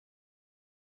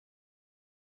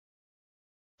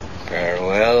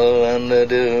Farewell and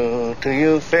adieu to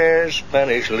you fair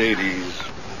Spanish ladies.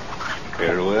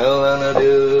 Farewell and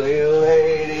adieu, you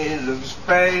ladies of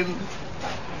Spain.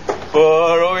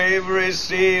 For we've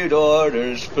received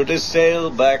orders for to sail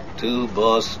back to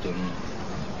Boston.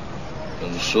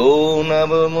 And so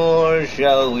never more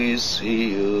shall we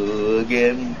see you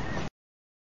again.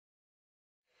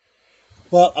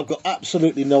 Well, I've got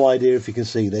absolutely no idea if you can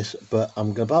see this, but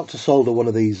I'm about to solder one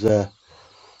of these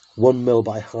 1mm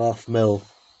by 1/2mm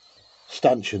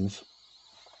stanchions.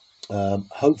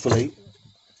 Hopefully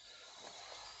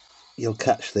you'll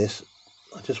catch this.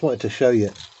 I just wanted to show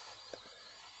you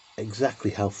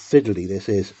exactly how fiddly this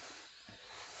is.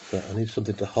 So I need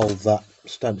something to hold that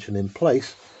stanchion in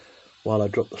place while I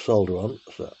drop the solder on,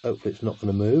 so hopefully it's not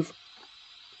going to move.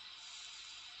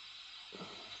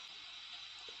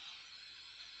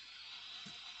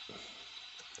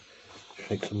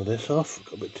 Take some of this off,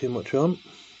 got a bit too much on.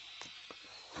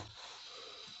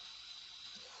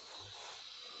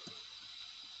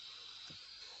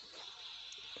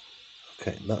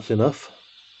 Okay, that's enough.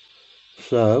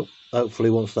 So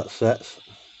hopefully once that sets,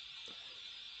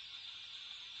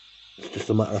 it's just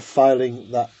a matter of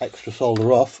filing that extra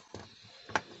solder off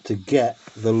to get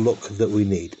the look that we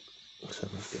need. So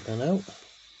let's get that out.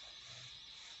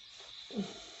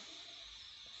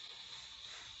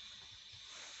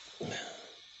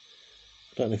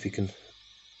 I don't know if you can.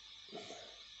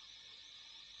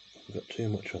 We've got too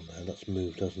much on there. That's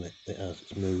moved, hasn't it? It has.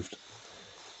 It's moved.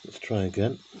 Let's try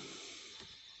again.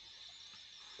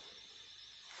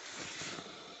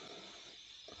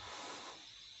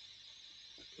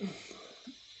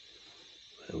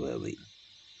 Where were we?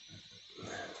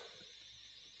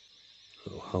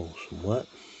 Little hole somewhere.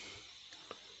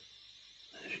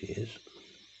 There she is.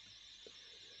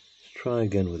 Let's try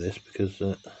again with this because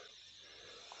I'm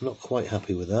not quite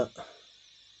happy with that.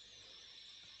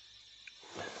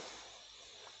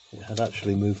 It had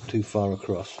actually moved too far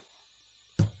across.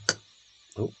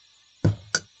 Oh.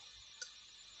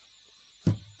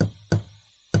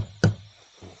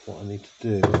 What I need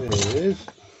to do is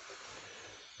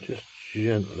just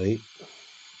gently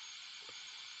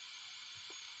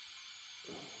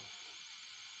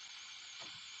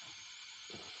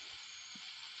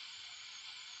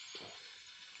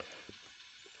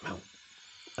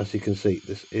as you can see,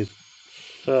 this is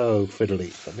so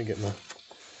fiddly. Let me get my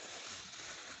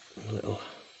little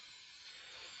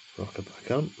rocker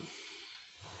back on.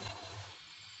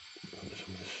 Get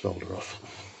some of this solder off.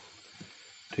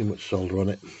 Too much solder on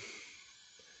it.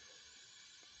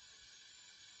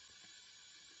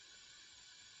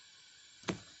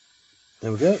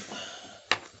 There we go.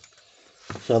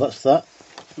 So that's that.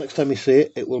 Next time you see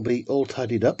it, it will be all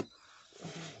tidied up.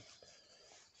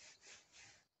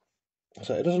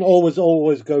 So it doesn't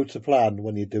always go to plan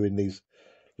when you're doing these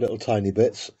little tiny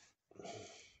bits.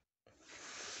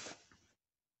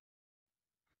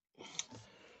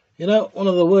 You know, one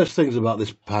of the worst things about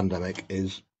this pandemic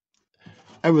is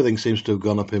everything seems to have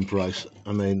gone up in price.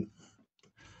 I mean,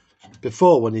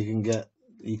 before when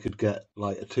you could get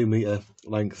like a 2 meter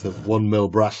length of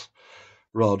 1mm brass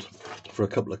rod for a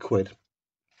couple of quid,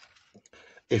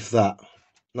 if that.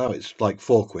 Now it's like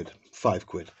 4 quid, 5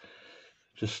 quid.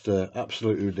 Just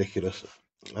absolutely ridiculous.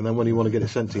 And then when you want to get it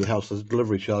sent to your house, there's a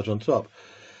delivery charge on top.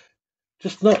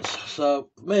 Just nuts. So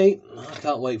I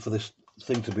can't wait for this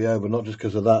thing to be over, not just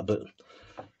because of that, but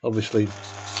obviously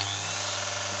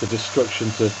the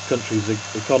destruction to countries'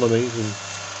 economies and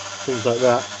things like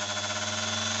that.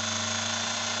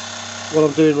 What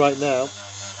I'm doing right now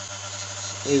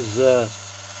is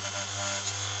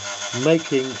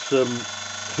making some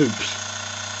hoops.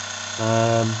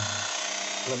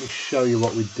 Let me show you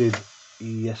what we did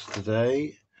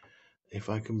yesterday, if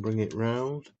I can bring it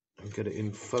round and get it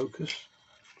in focus.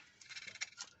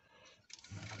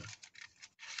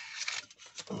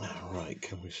 Right,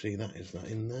 can we see that? Is that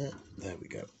in there? There we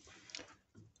go.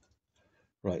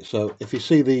 Right, so if you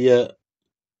see the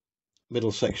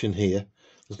middle section here,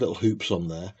 there's little hoops on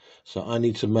there. So I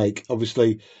need to make,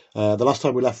 obviously, the last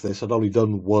time we left this, I'd only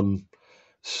done one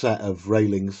set of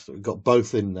railings. We've got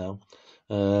both in now.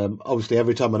 Obviously,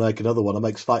 every time I make another one, I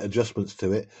make slight adjustments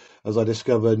to it as I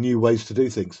discover new ways to do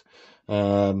things.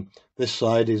 This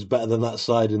side is better than that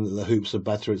side in that the hoops are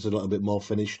better. It's a little bit more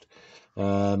finished.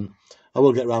 I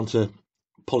will get around to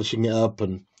polishing it up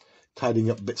and tidying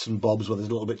up bits and bobs where there's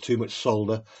a little bit too much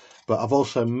solder. But I've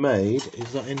also made,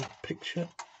 is that in picture?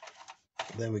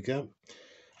 There we go.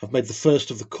 I've made the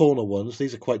first of the corner ones.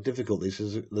 These are quite difficult. There's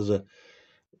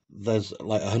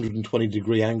like a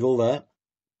 120-degree angle there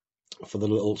for the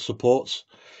little supports,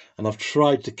 and I've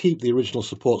tried to keep the original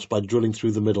supports by drilling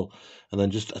through the middle and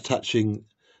then just attaching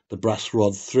the brass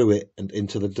rod through it and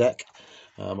into the deck.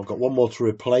 I've got one more to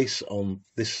replace on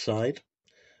this side.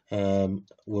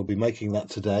 We'll be making that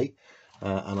today,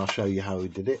 and I'll show you how we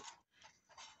did it.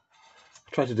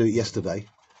 I tried to do it yesterday.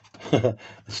 I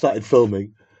started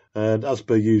filming, and as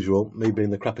per usual, me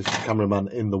being the crappiest cameraman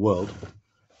in the world,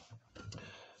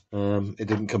 it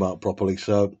didn't come out properly,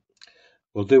 so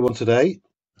we'll do one today.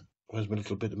 Where's my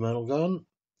little bit of metal gone?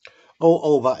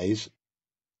 All that is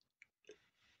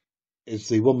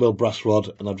the 1mm brass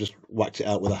rod, and I've just whacked it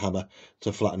out with a hammer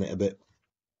to flatten it a bit.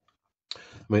 I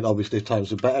mean, obviously, if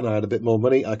times were better and I had a bit more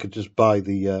money, I could just buy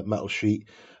the metal sheet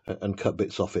and cut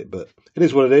bits off it, but it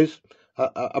is what it is.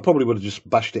 I probably would have just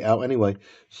bashed it out anyway.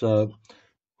 So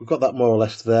we've got that more or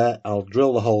less there. I'll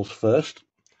drill the holes first.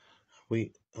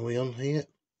 Are we on here?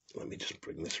 Let me just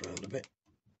bring this around a bit.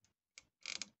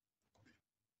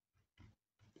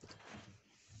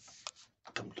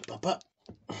 Come to Papa.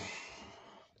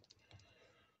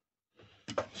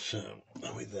 So,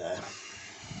 are we there?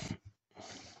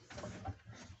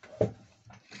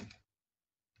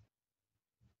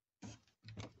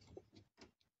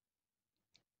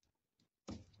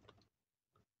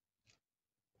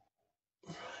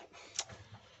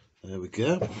 There we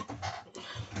go.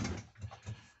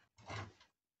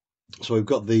 So we've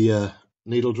got the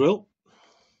needle drill.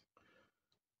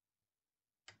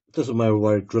 It doesn't matter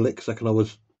where I drill it because I can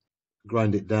always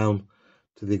grind it down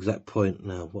to the exact point.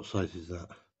 Now, what size is that?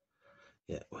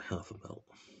 Yeah, we're 1/2 mil.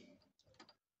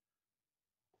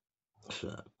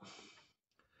 So,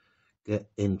 get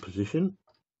in position.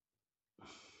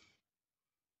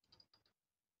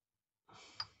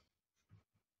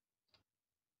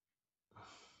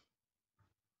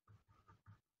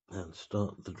 And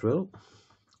start the drill.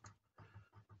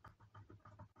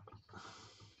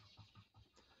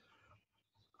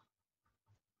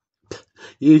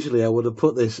 Usually I would have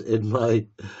put this in my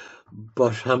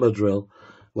Bosch hammer drill,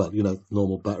 well, you know,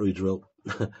 normal battery drill,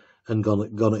 and gone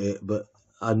at it, but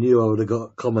I knew I would have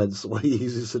got comments, why are you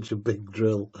using such a big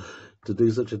drill to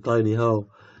do such a tiny hole?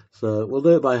 So we'll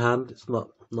do it by hand. It's not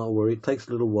a worry. It takes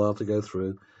a little while to go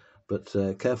through, but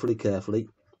carefully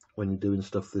when you're doing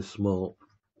stuff this small.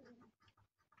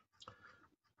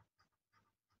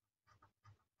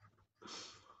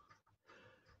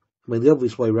 I mean, the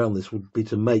obvious way around this would be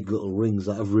to make little rings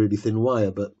out of really thin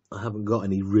wire, but I haven't got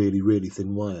any really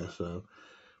thin wire, so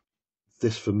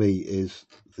this for me is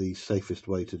the safest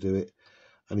way to do it.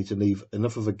 I need to leave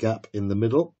enough of a gap in the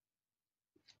middle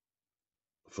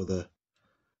for the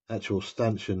actual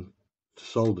stanchion to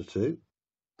solder to,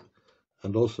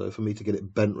 and also for me to get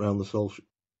it bent round the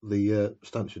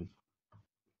stanchion.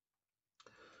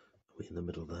 Are we in the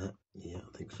middle there? Yeah,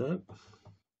 I think so.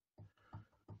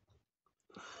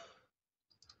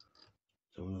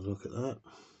 So I'm going to look at that.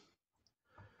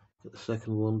 Get the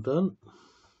second one done.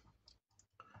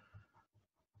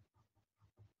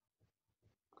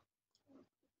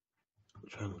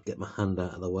 Try and get my hand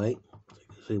out of the way so you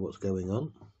can see what's going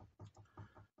on.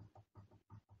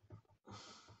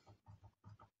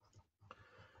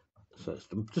 So it's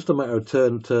just a matter of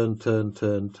turn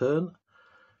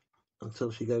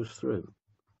until she goes through.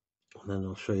 And then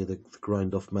I'll show you the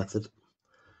grind off method.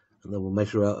 And then we'll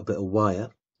measure out a bit of wire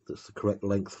that's the correct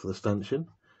length for the stanchion.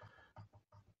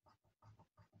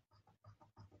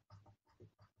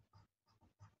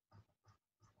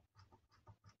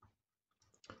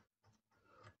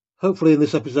 Hopefully in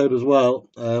this episode as well,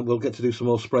 we'll get to do some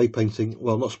more spray painting.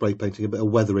 Well, not spray painting, a bit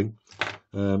of weathering.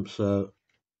 So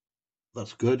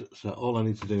that's good. So all I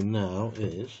need to do now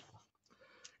is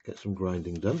get some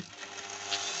grinding done.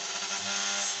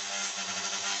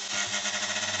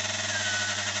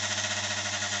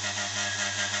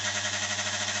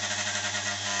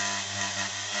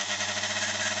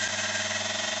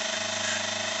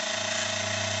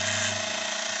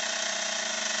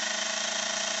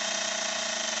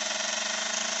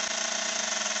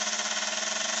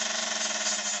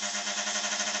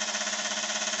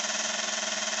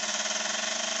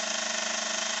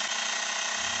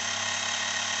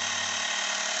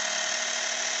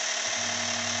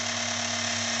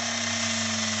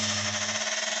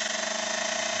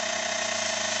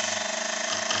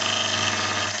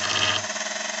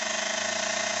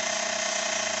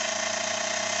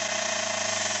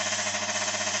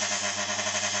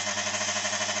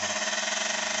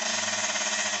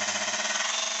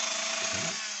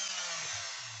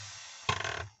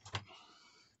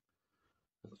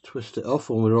 Twist it off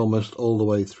when we're almost all the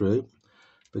way through,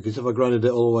 because if I grinded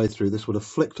it all the way through, this would have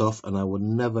flicked off and I would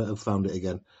never have found it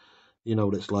again. You know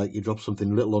what it's like, you drop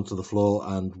something little onto the floor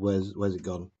and where's it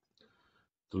gone?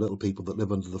 The little people that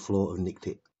live under the floor have nicked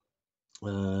it.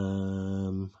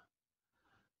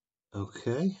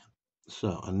 Okay,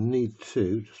 so I need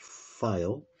to just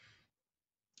file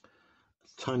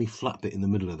a tiny flat bit in the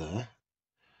middle of there,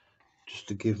 just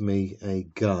to give me a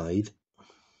guide.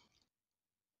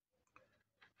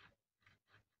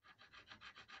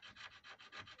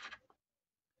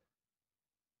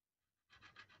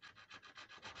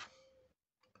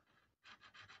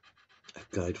 A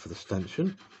guide for the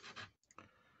stanchion.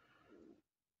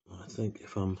 I think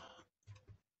if I'm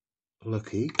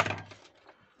lucky,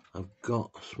 I've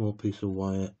got a small piece of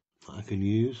wire that I can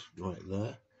use right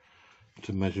there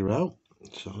to measure out.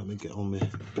 So let me get all my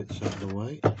bits out of the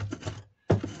way.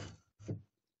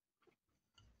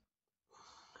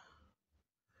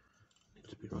 Need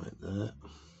to be right there.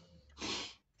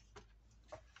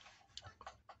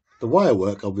 The wire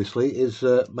work obviously is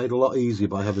made a lot easier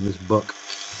by having this buck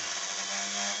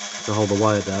to hold the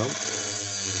wire down.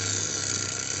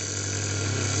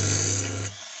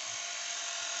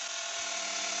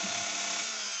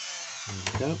 There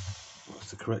we go. That's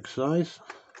the correct size.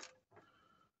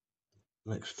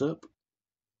 Next up,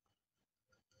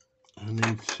 I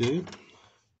need to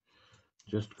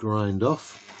just grind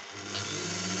off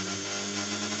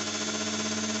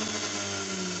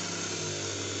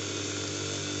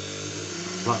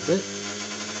that bit.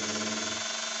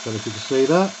 Don't know if you can see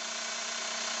that,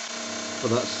 but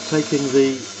that's taking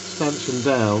the stanchion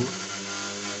down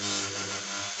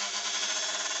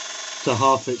to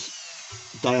half its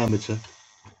diameter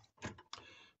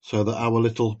so that our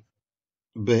little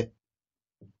bit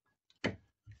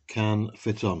can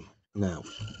fit on. Now,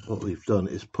 what we've done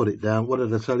is put it down. What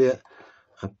did I tell you?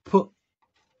 I put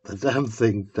the damn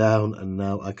thing down and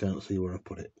now I can't see where I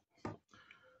put it.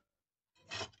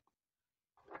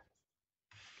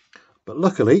 But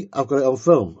luckily, I've got it on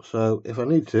film, so if I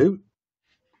need to,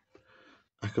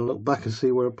 I can look back and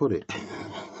see where I put it.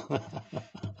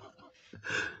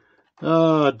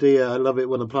 Oh dear, I love it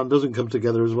when a plan doesn't come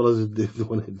together as well as it did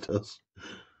when it does.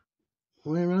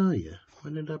 Where are you?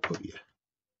 Where did I put you?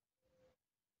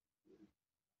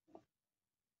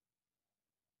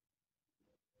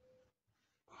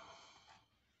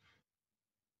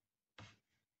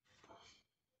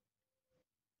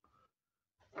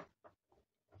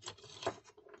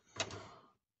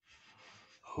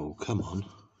 Oh, come on.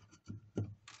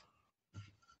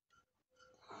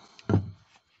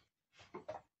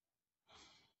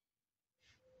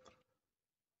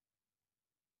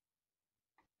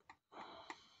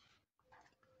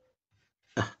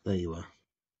 Ah, there you are.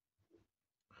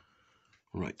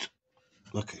 Right.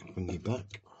 Okay, bring you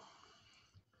back.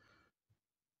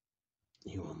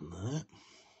 You on there.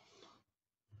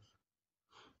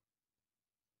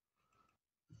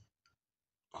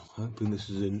 I'm hoping this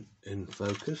is in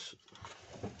focus.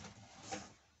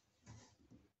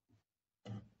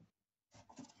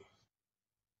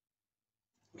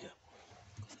 Yeah.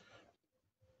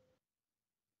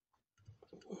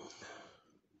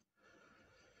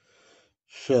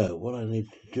 So what I need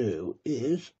to do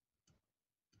is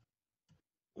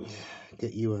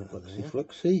get you a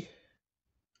fluxy.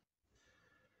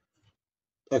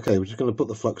 Okay, we're just going to put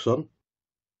the flux on.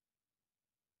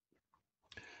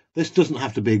 This doesn't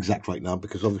have to be exact right now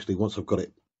because obviously once I've got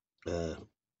it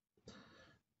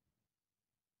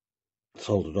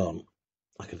soldered on,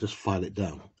 I can just file it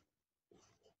down.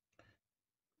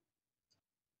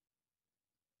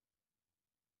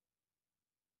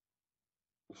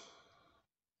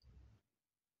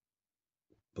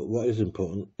 But what is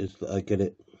important is that I get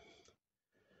it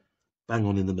bang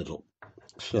on in the middle.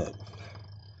 So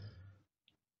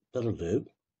that'll do.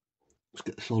 Let's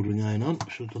get the soldering iron on.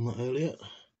 Should have done that earlier.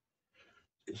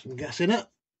 Get some gas in it.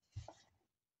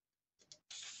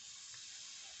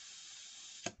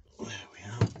 There we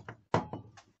are.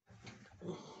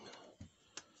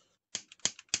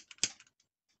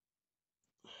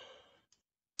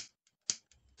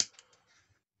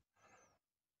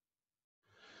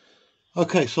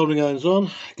 Okay, soldering iron's on.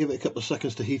 Give it a couple of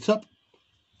seconds to heat up.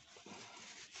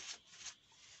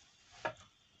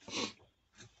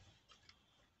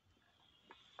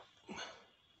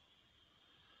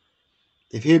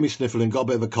 If you hear me sniffling, got a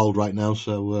bit of a cold right now,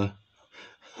 so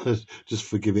just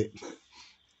forgive it.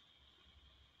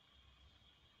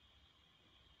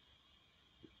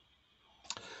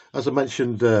 As I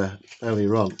mentioned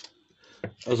earlier on,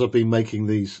 as I've been making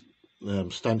these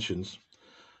stanchions,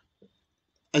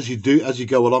 as you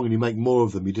go along and you make more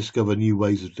of them, you discover new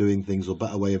ways of doing things or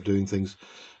better way of doing things.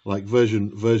 Like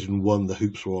version 1, the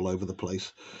hoops were all over the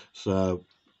place. So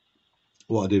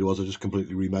what I did was I just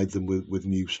completely remade them with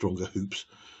new, stronger hoops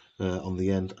on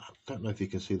the end. I don't know if you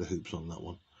can see the hoops on that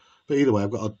one. But either way,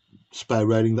 I've got a spare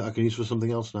railing that I can use for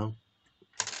something else now.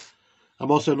 I'm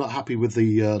also not happy with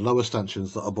the lower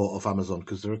stanchions that I bought off Amazon,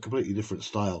 because they're a completely different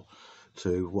style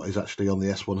to what is actually on the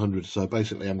S100. So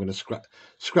basically I'm going to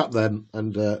scrap them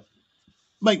and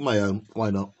make my own.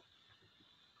 Why not?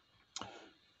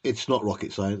 It's not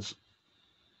rocket science.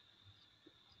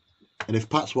 And if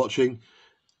Pat's watching,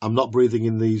 I'm not breathing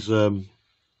in these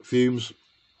fumes.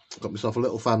 Got myself a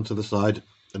little fan to the side,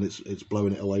 and it's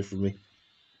blowing it away from me.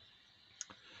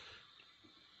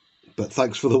 But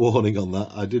thanks for the warning on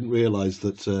that. I didn't realise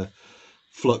that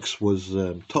Flux was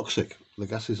toxic. The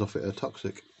gases off it are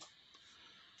toxic.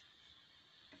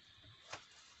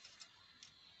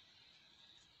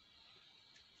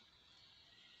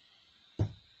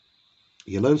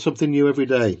 You learn something new every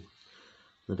day.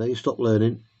 The day you stop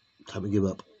learning, time to give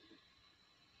up.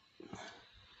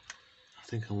 I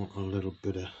think I want a little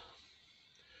bit of...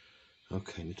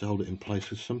 Okay, need to hold it in place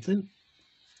with something.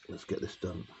 Let's get this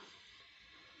done.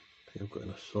 I think I've got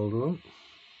enough solder on.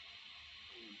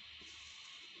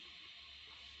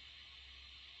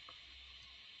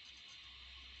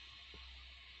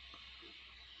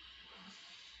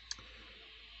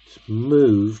 It's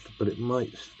moved, but it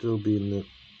might still be in the...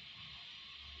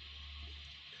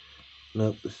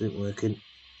 Nope, this isn't working.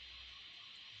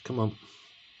 Come on.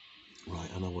 Right,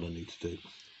 I know what I need to do.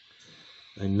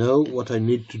 I know what I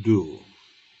need to do.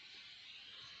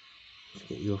 Let's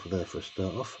get you off of there for a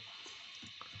start off.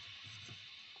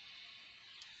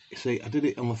 You see, I did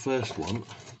it on the first one.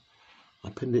 I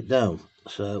pinned it down.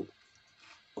 So,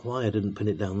 why I didn't pin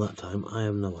it down that time, I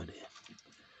have no idea.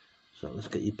 So, let's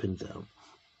get you pinned down.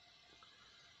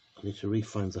 I need to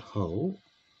re-find the hole.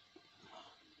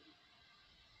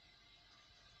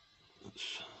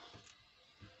 Let's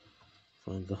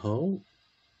find the hole.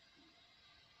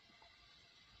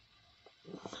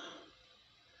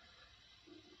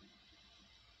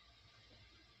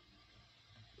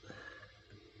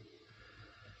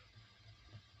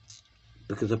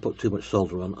 Because I put too much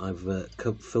solder on, I've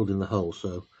filled in the hole,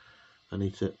 so I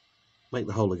need to make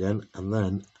the hole again and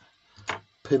then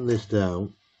pin this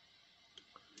down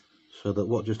so that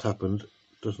what just happened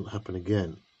doesn't happen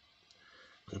again.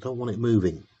 I don't want it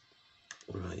moving.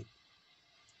 Right.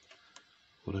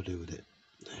 What do I do with it?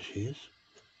 There she is.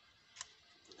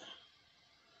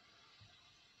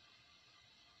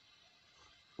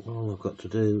 All I've got to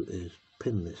do is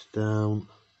pin this down.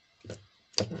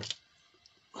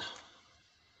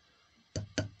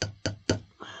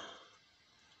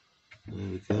 There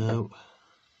we go.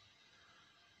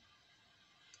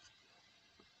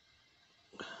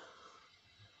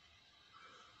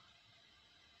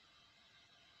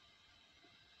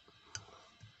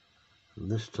 And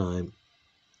this time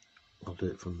I'll do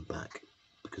it from the back,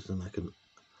 because then I can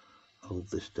hold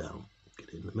this down. Get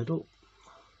it in the middle.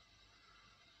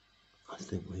 I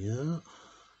think we are.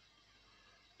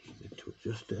 Just need to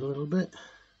adjust it a little bit.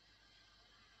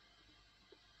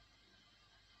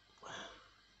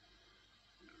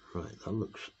 Right, that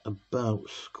looks about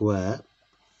square.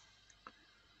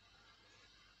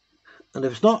 And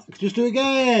if it's not, just do it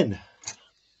again.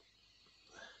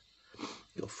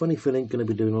 Got a funny feeling going to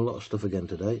be doing a lot of stuff again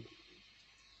today.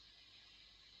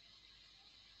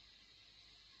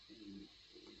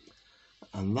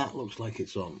 And that looks like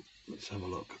it's on. Let's have a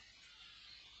look.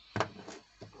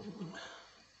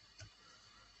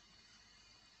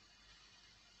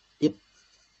 Yep.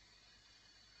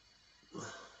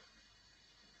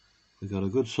 We got a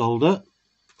good solder.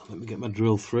 Let me get my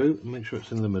drill through and make sure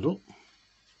it's in the middle.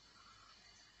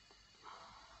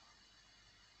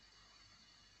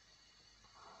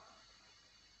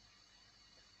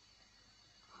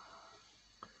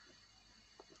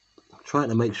 Trying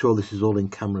to make sure this is all in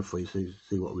camera for you so you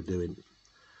see what we're doing.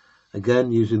 Again,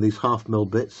 using these 1/2 mil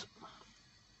bits.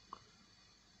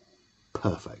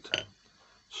 Perfect.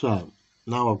 So,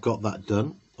 now I've got that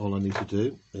done, all I need to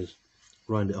do is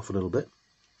grind it off a little bit.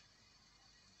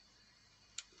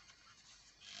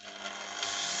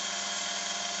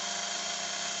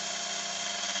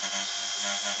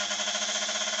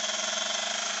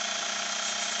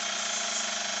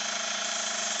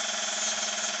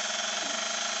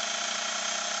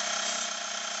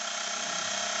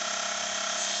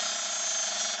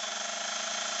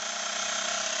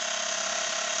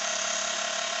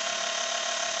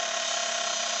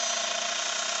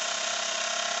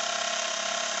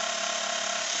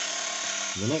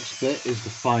 The next bit is the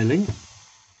filing,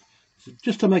 so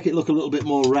just to make it look a little bit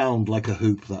more round like a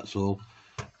hoop, that's all.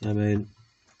 I mean,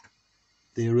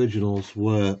 the originals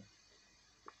were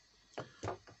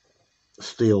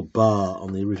steel bar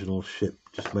on the original ship,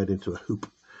 just made into a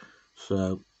hoop.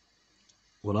 So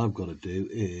what I've got to do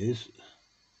is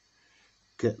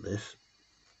get this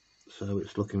so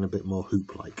it's looking a bit more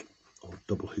hoop-like, or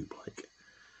double hoop like.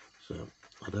 So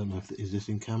I don't know if is this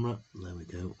in camera. There we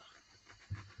go.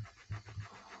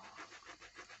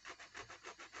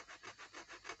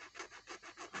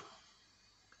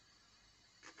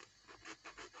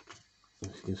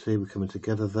 As you can see, we're coming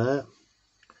together there.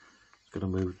 It's going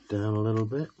to move down a little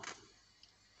bit.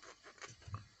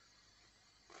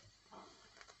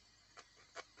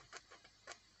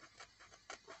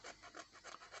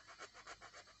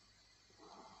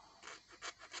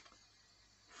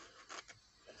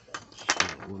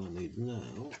 What I need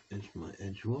now is my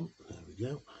edge one. There we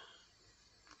go.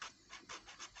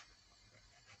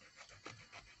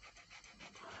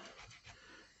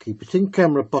 Keep it in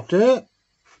camera, Potter.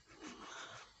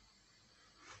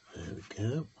 There we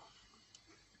go.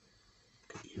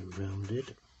 Get you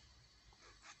rounded.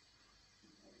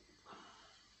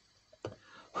 So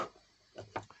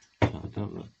I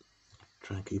don't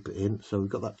try and keep it in. So we've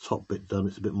got that top bit done.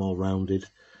 It's a bit more rounded.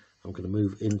 I'm going to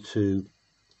move into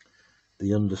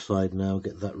the underside now,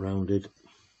 get that rounded.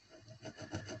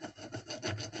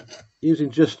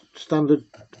 Using just standard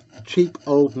cheap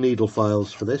old needle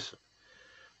files for this.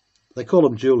 They call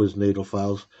them jeweller's needle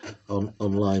files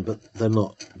online, but they're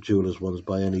not jeweller's ones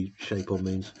by any shape or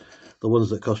means. The ones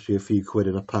that cost you a few quid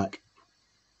in a pack,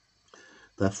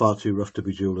 they're far too rough to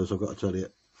be jeweller's, I've got to tell you.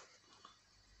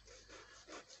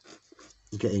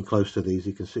 Getting close to these,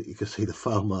 you can see the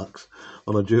file marks.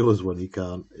 On a jeweller's one, you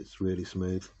can't. It's really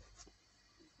smooth.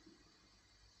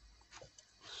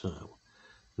 So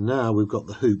now we've got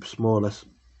the hoops more or less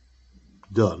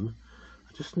done.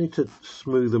 I just need to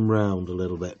smooth them round a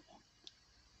little bit.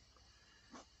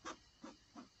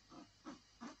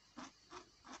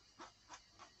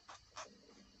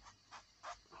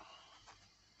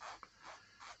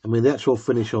 I mean, the actual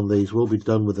finish on these will be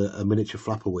done with a miniature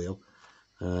flapper wheel,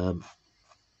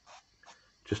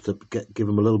 just to give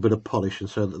them a little bit of polish, and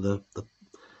so that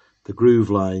the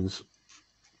groove lines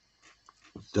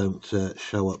don't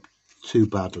show up too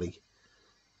badly.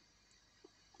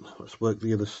 Let's work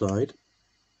the other side.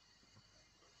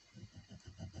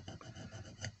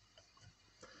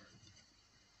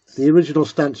 The original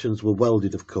stanchions were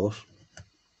welded, of course,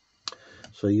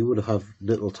 so you would have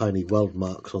little tiny weld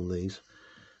marks on these.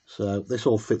 So this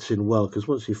all fits in well, because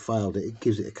once you've filed it, it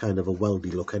gives it a kind of a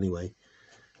weldy look anyway.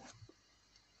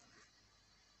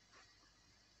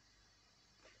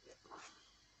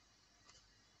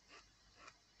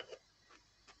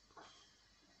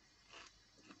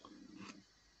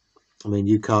 I mean,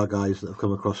 you car guys that have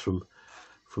come across from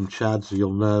Chad's,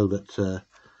 you'll know that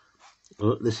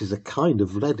this is a kind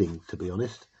of leading, to be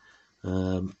honest.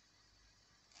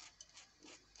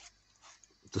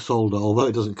 The solder, although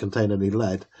it doesn't contain any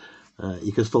lead,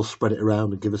 you can still spread it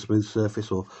around and give a smooth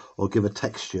surface, or give a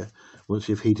texture once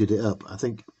you've heated it up. I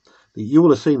think you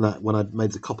will have seen that when I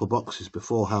made the copper boxes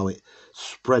before, how it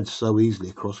spreads so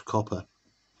easily across copper.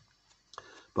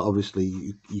 But obviously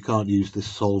you can't use this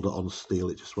solder on steel,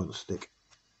 it just won't stick.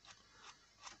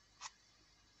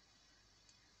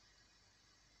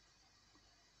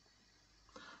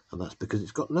 And that's because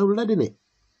it's got no lead in it.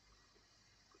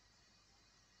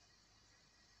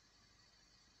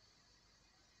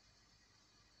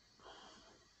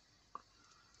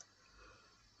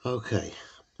 Okay,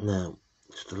 now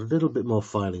just a little bit more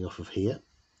filing off of here,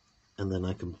 and then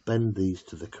I can bend these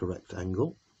to the correct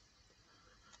angle.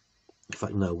 In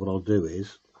fact, no, what I'll do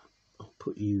is I'll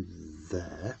put you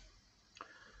there,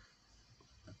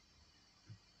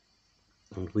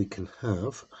 and we can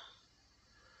have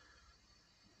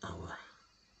our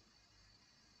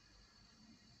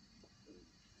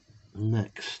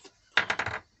next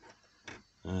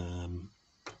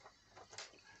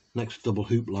double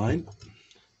hoop line.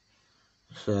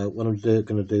 So what I'm going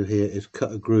to do here is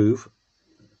cut a groove,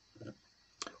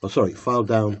 file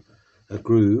down a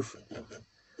groove,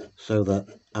 so that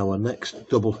our next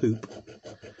double hoop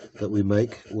that we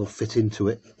make will fit into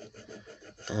it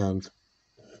and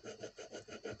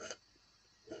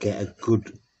get a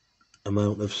good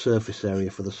amount of surface area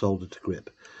for the solder to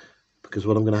grip. Because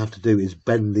what I'm going to have to do is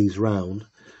bend these round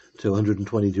to a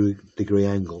 120 degree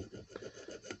angle,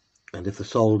 and if the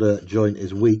solder joint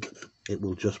is weak, it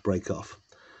will just break off.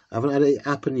 I haven't had it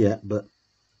happen yet, but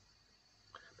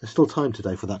there's still time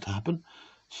today for that to happen.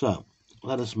 So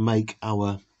let us make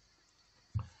our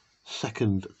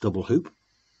second double hoop.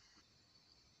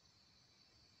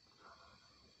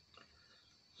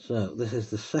 So this is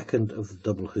the second of the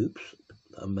double hoops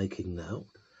that I'm making now.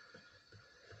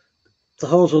 The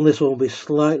holes on this one will be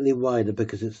slightly wider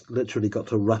because it's literally got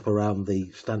to wrap around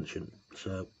the stanchion.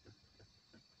 So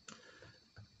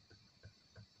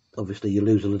obviously you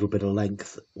lose a little bit of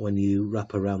length when you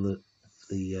wrap around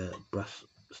the brass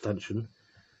stanchion.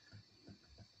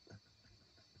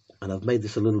 and I've made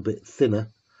this a little bit thinner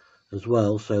as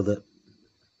well so that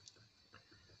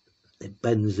it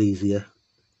bends easier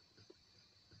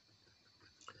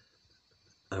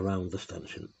around the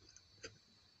stanchion.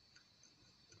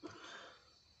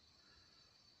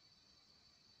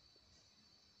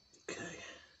 Okay,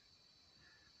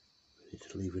 we need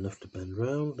to leave enough to bend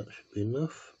round, that should be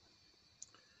enough.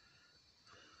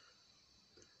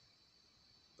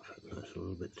 I think that's a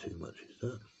little bit too much, is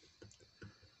that?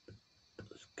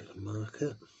 Let's get a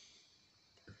marker.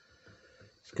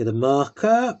 Let's get a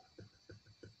marker.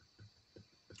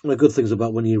 One of the good things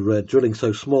about when you're drilling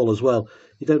so small as well,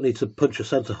 you don't need to punch a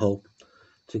centre hole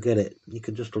to get it. You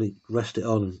can just rest it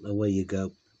on and away you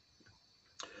go.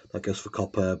 That goes for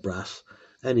copper, brass,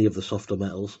 any of the softer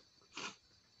metals.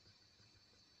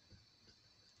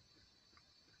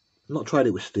 Not tried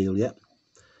it with steel yet,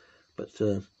 but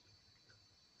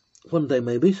one day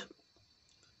maybe.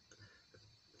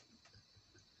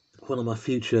 One of my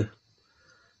future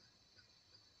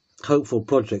hopeful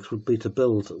projects would be to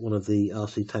build one of the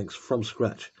RC tanks from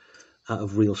scratch out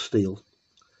of real steel.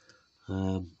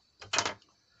 But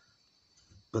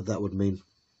that would mean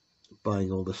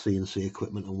buying all the CNC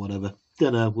equipment and whatever.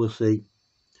 Don't know, we'll see.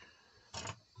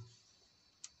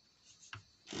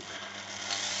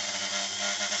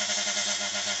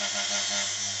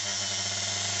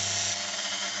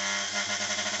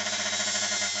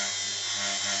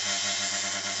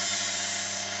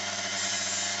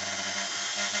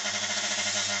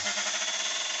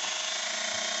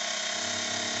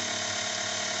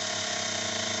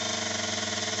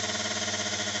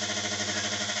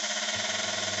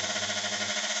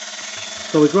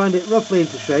 So we grind it roughly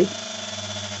into shape.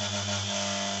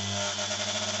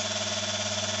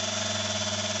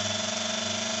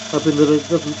 Hoping that it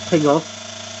doesn't ping off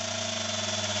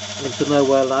into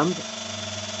nowhere land.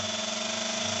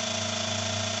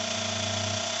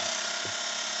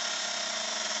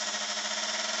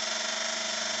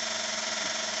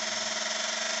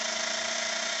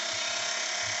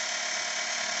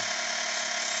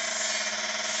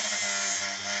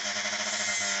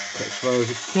 As far as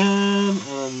it can,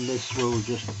 and this will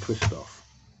just twist off.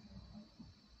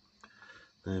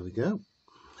 There we go.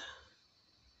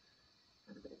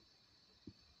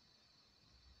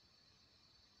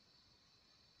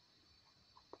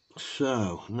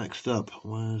 So, next up,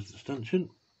 where's the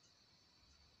stanchion?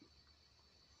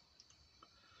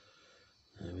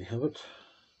 There we have it.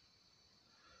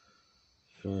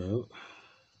 So,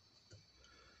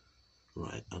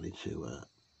 right, I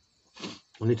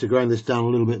need to grind this down a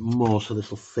little bit more so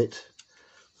this will fit.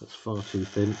 That's far too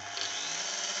thin.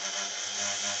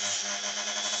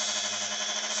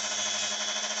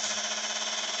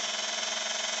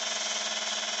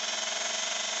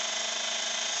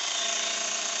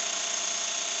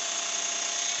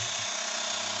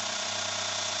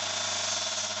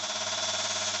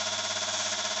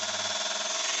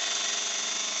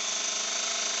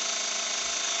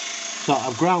 So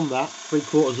I've ground that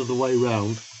 3/4 of the way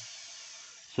round,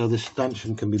 so this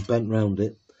stanchion can be bent round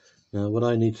it. Now what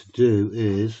I need to do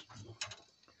is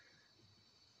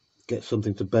get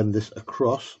something to bend this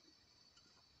across.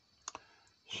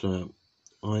 So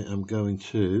I am going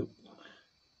to,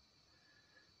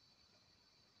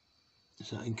 is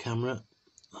that in camera?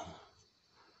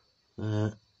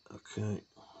 There, okay,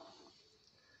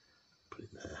 put it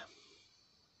there.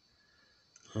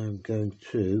 I'm going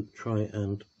to try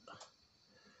and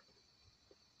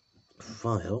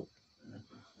file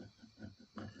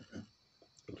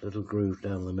a little groove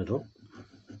down the middle.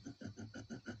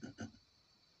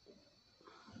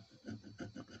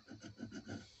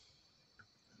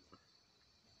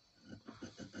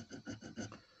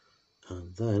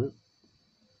 And then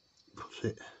put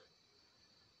it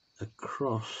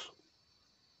across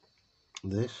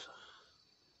this.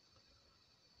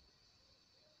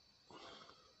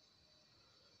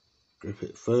 Grip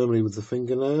it firmly with the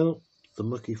fingernail, the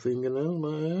mucky fingernail,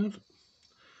 might add,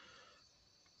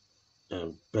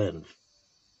 and bend.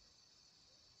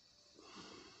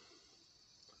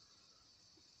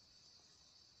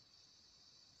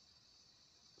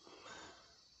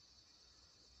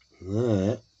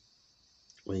 There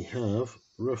we have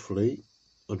roughly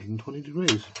 120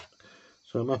 degrees,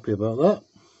 so I'm happy about that.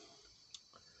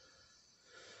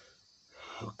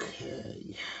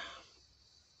 Okay,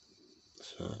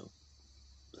 so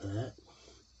there,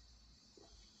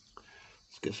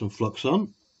 let's get some flux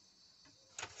on.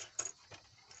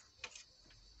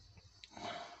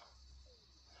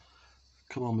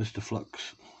 Come on, Mr.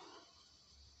 Flux.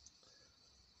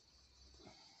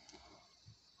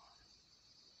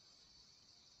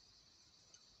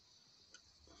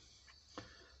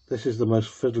 This is the most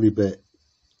fiddly bit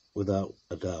without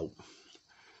a doubt,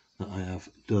 that I have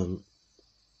done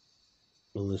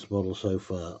on this model so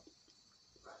far.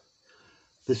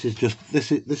 This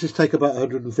is take about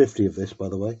 150 of this, by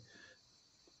the way.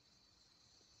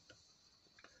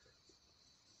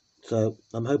 So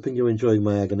I'm hoping you're enjoying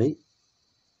my agony.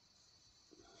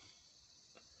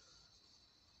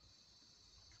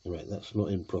 Right, that's not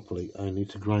in properly. I need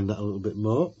to grind that a little bit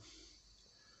more.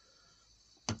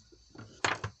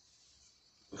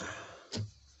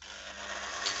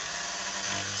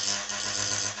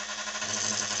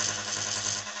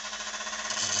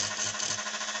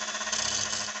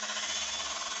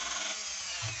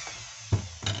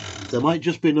 There might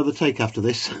just be another take after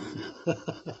this.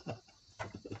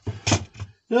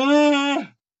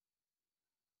 Ah!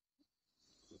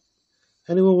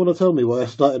 Anyone want to tell me why I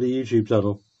started a YouTube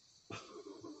channel?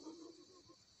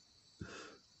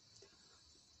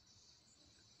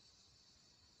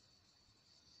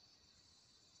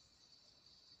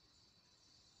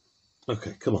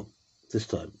 Okay, come on. This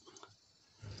time.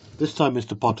 This time,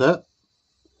 Mr. Potter.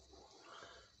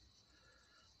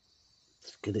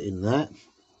 Let's get it in there.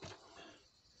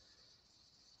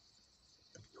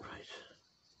 Right.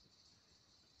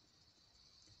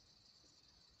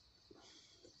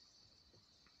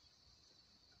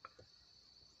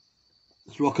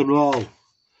 Let's rock and roll.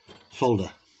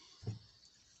 Solder.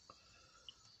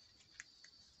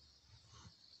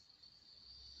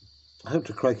 I hope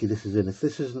to crikey this is in. If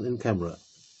this isn't in camera,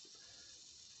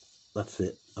 that's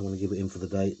it. I'm going to give it in for the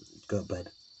day. Go to bed.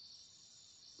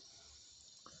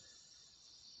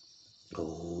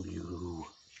 Oh, you.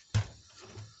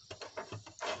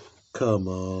 Come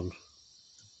on.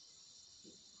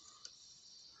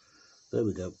 There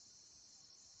we go.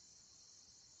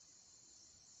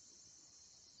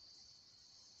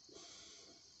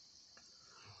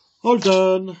 All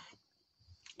done.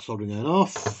 Soldering iron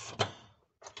off. Let's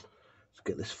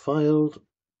get this filed.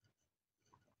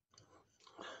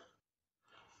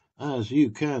 As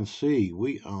you can see,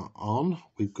 we are on.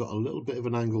 We've got a little bit of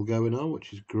an angle going on,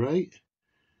 which is great.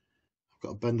 I've got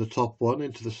to bend the top one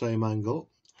into the same angle.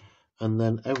 And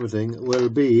then everything will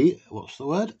be, what's the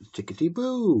word?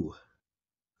 Tickety-boo.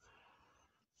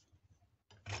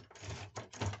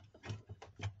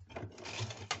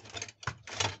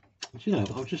 You know,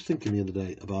 I was just thinking the other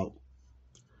day about,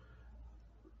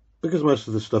 because most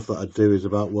of the stuff that I do is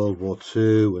about World War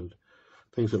II and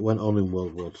things that went on in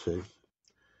World War II.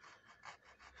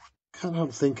 Can't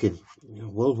help thinking, you know,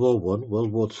 World War I,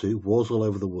 World War II, wars all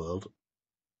over the world.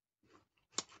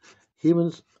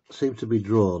 Humans seem to be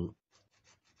drawn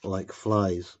like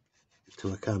flies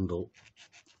to a candle.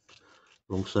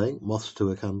 Wrong saying, moths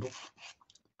to a candle.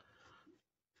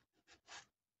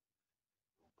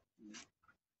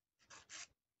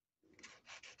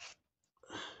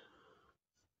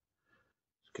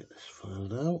 Let's get this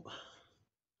filed out.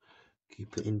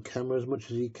 Keep it in camera as much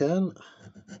as you can.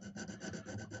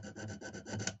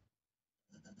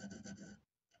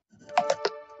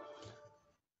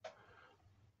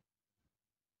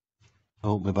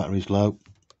 Oh, my battery's low.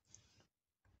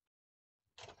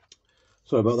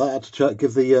 Sorry about that. I had to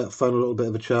give the phone a little bit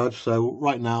of a charge. So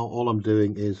right now, all I'm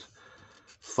doing is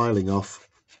filing off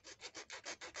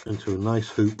into a nice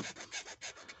hoop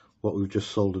what we've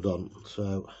just soldered on.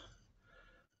 So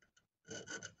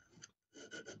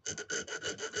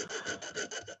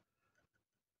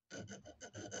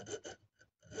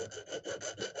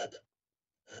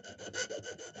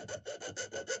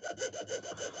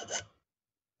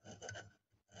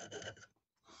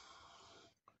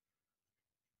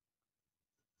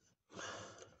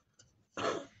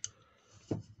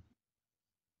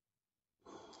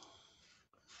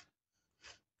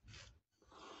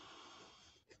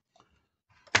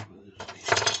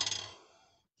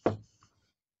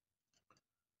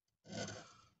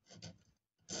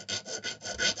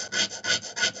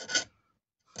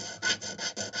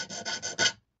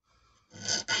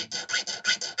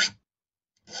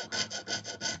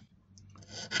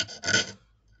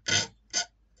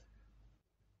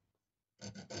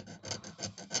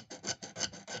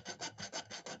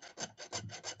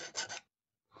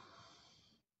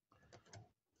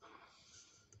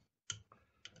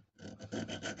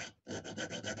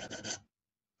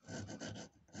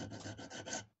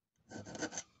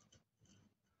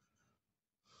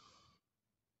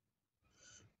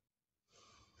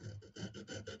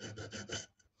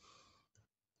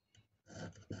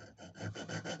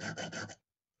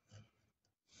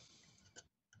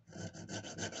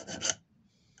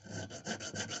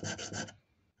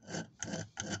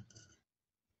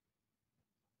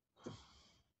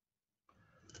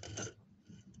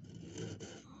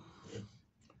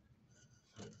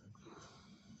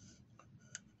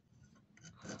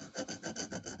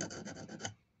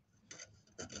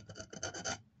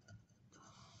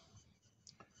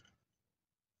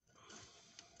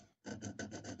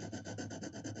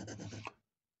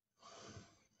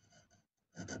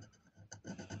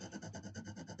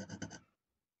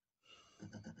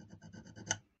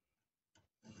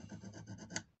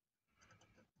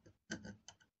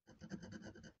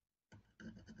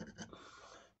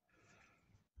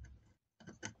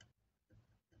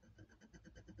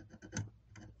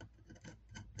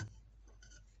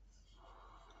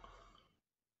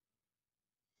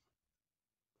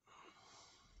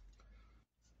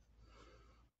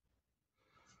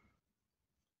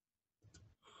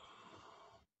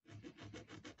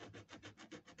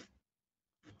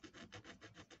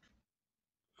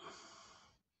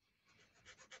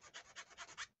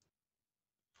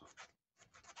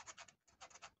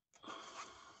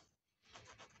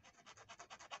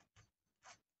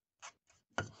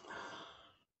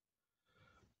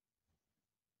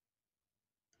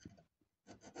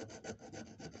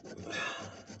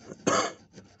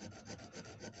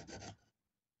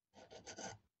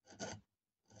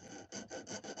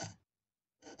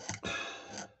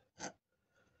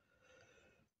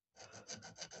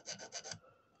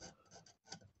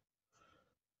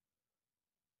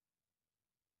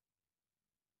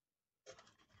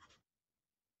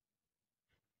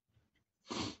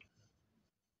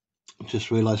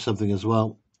just realised something as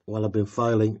well. While I've been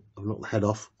filing, I've knocked the head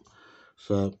off,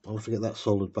 so I'll have to get that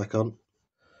soldered back on.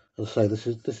 As I say, this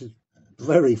is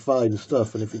very fine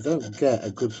stuff, and if you don't get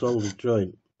a good soldered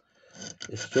joint,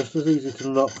 it's just as easy to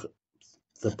knock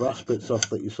the brass bits off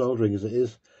that you're soldering as it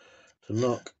is to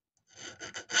knock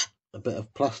a bit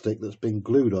of plastic that's been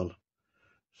glued on.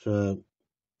 So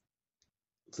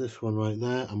this one right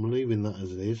there, I'm leaving that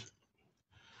as it is,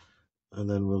 and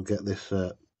then we'll get this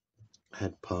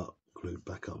head part glued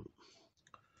back on.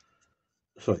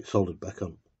 Sorry, soldered back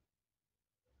on.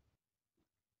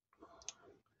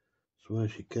 So where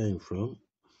she came from,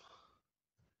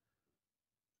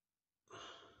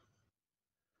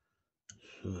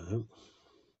 so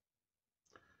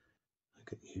I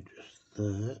get you just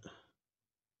there.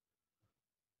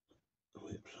 Are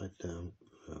we upside down?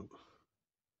 No.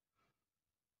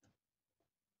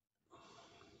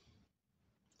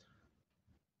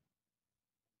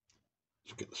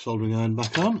 Let's get the soldering iron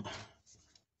back on.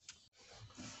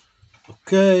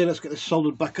 Okay, let's get this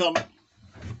soldered back on.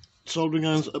 Soldering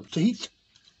iron's up to heat.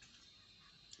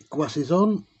 Glasses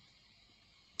on.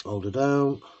 Hold her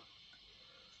down.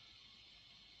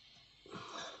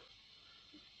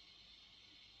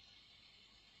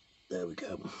 There we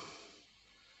go.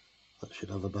 That should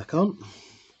have her back on.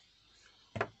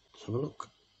 Let's have a look.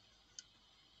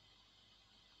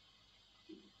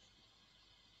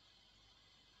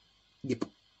 Yep.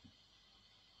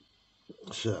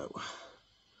 So,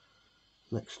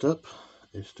 next up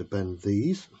is to bend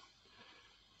these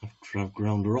after I've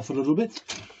ground her off a little bit.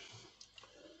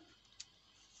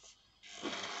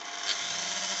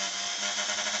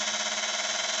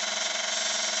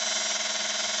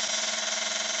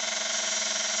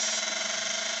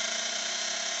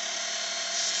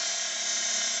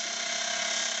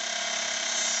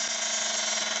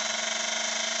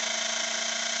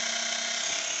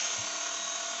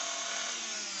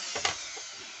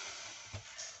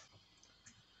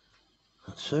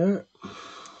 That's her.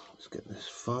 Let's get this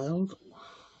filed.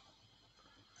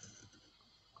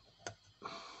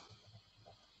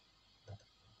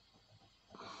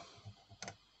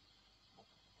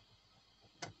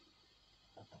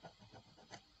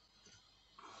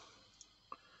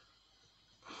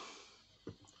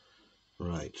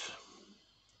 Right.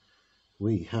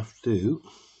 We have to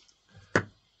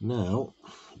now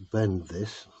bend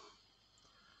this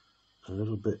a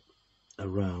little bit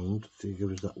around to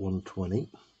give us that 120.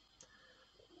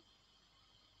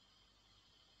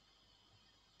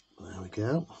 There we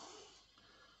go.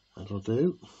 That'll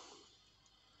do.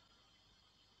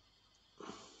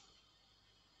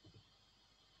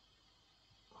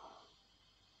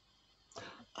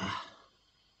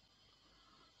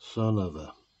 Son of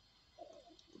a...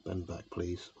 Bend back,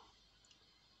 please.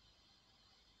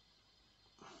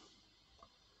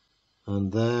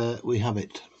 And there we have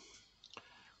it.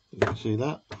 You can see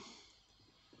that.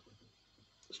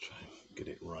 Let's try and get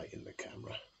it right in the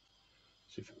camera.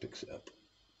 See if it picks it up.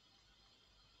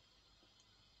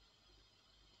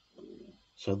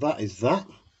 So that is that.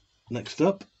 Next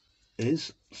up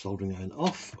is soldering iron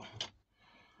off.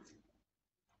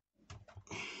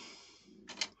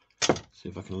 See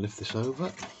if I can lift this over.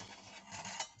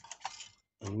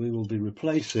 And we will be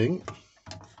replacing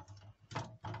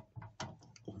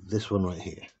this one right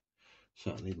here.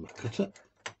 So I need my cutter.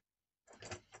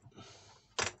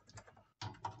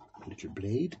 A little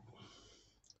blade.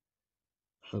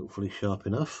 Hopefully sharp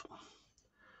enough.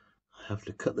 I have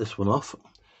to cut this one off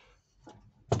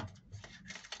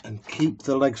and keep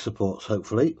the leg supports,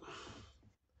 hopefully.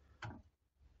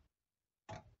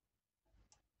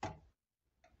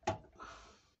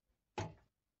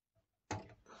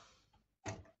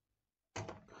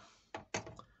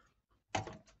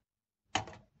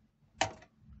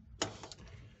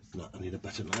 No, I need a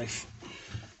better knife.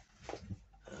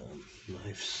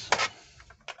 Knives.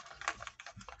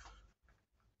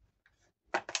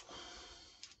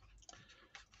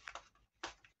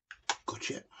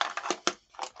 Gotcha.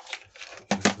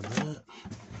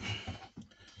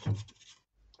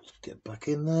 Let's get back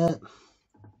in there.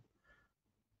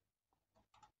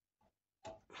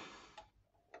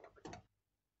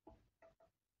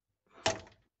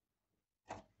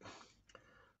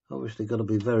 Obviously got to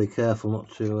be very careful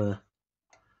not to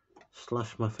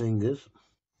slash my fingers.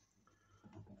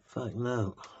 In fact,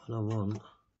 no, what I want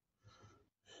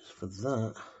is for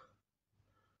that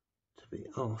to be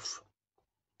off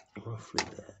roughly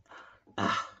there.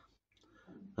 Ah,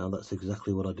 now that's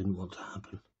exactly what I didn't want to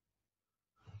happen.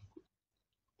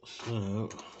 So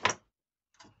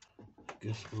I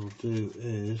guess what we'll do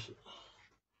is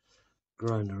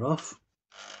grind her off.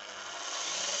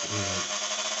 Right.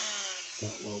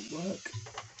 That won't work.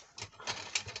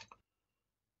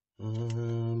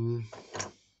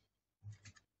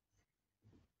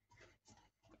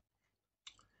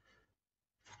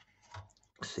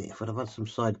 See, if I'd have had some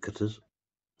side cutters,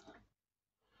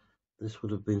 this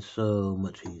would have been so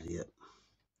much easier.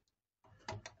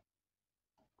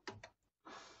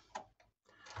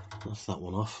 That's that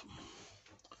one off.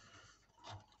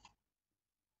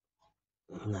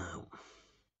 Now,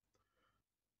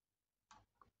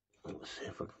 let's see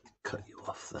if I can cut you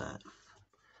off there.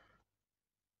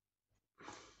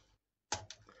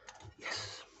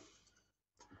 Yes.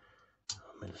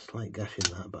 I made a slight gash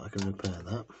in that, but I can repair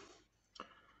that.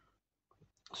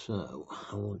 So,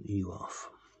 I want you off.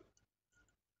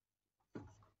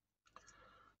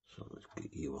 So let's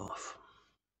get you off.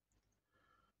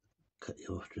 Cut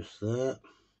you off just there.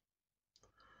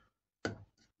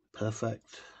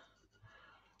 Perfect.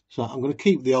 So I'm going to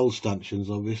keep the old stanchions,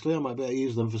 obviously. I might better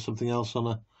use them for something else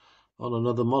on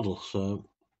another model. So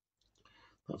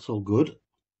that's all good.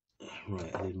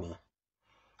 Right, I need my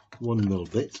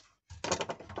 1mm bit,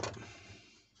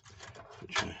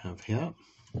 which I have here.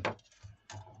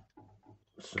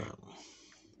 So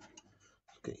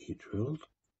let's get you drilled.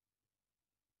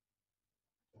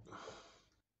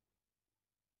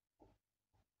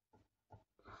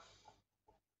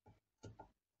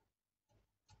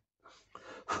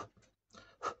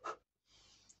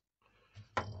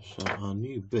 So our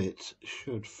new bit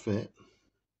should fit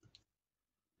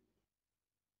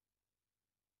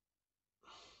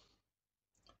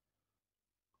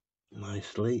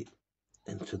nicely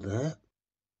into there.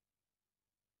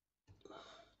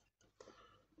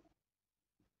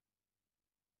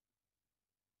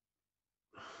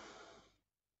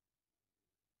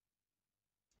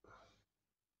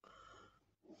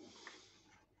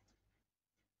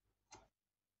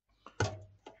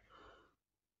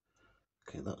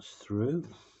 Okay, that's through.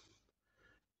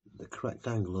 The correct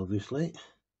angle, obviously.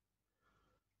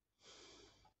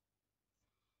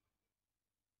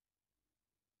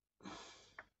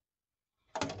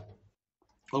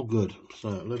 Oh, good. So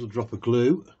a little drop of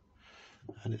glue.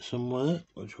 Had it somewhere.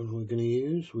 Which one are we going to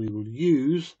use? We will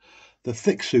use the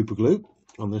thick super glue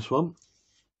on this one,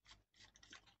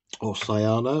 or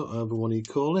cyano, however one you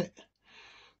call it.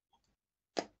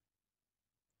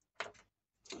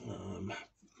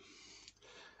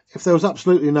 If there was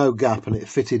absolutely no gap and it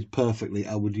fitted perfectly,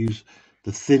 I would use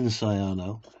the thin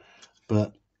cyano,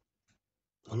 but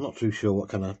I'm not too sure what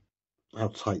kind of, how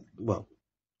tight. Well,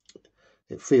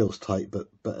 it feels tight, but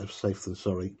better safe than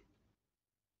sorry.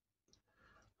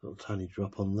 Little tiny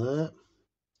drop on there.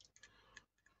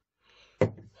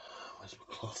 Where's my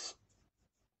cloth?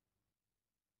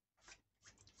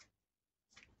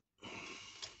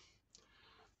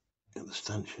 Get the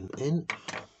stanchion in.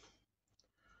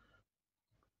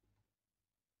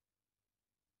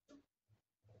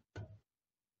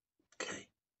 Okay,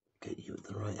 get you at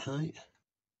the right height,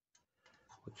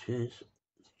 which is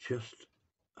just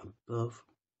above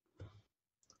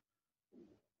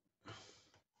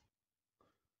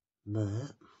there.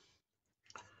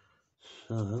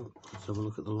 So let's have a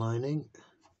look at the lining.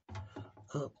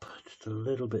 Up just a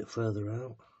little bit further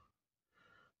out.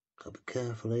 Got to be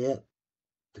careful here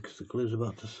because the glue's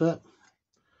about to set.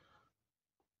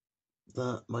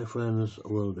 That, my friends,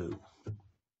 will do.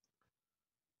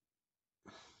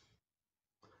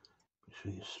 Make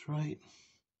sure you're straight.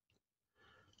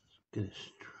 Get it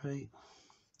straight.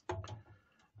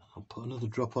 I'll put another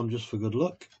drop on just for good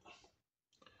luck.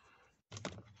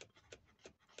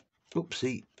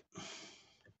 Oopsie.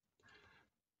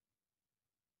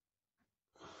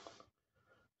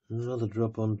 Another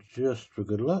drop on just for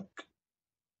good luck.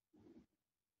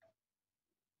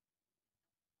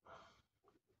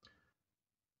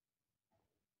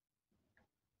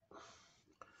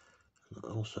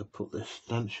 I'll also put this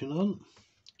stanchion on.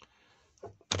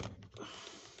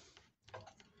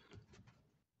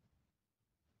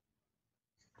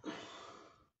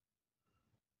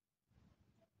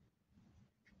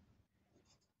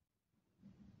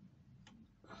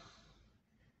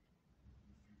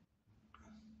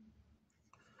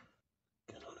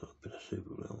 Get a little bit of super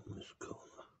glue on this corner.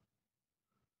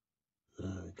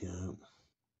 There we go.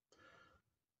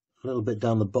 A little bit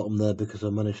down the bottom there because I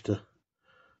managed to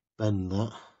bend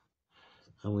that.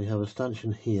 And we have a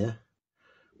stanchion here,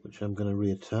 which I'm going to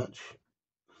reattach.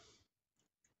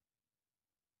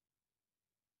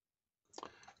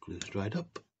 Glue's dried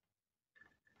up.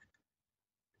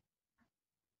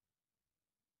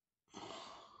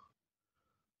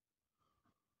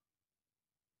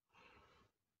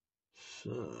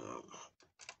 So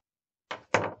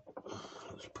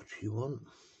let's put you on.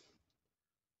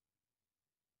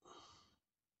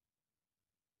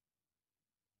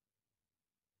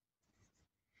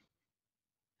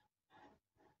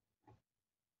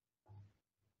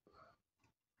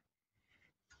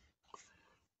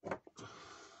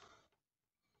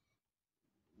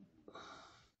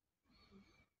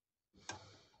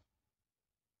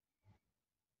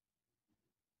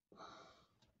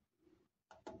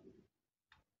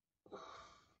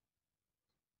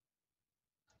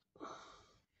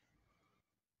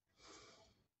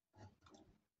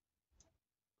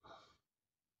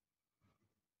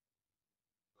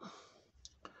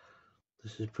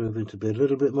 This is proving to be a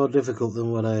little bit more difficult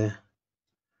than what I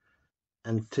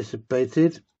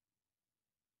anticipated.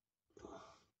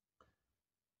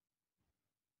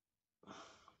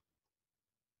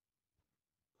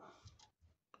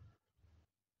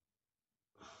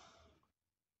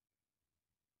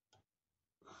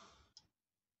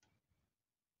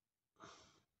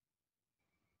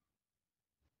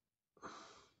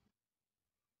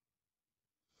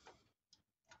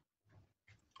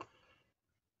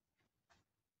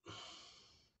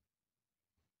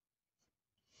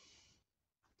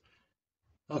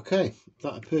 Okay,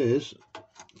 that appears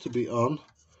to be on.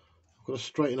 I've got to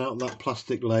straighten out that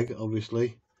plastic leg,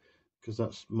 obviously, because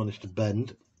that's managed to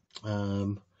bend. But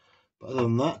other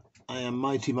than that, I am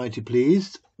mighty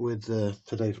pleased with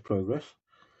today's progress.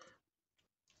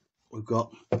 We've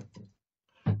got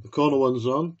the corner ones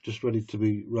on, just ready to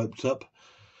be roped up.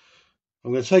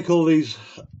 I'm going to take all these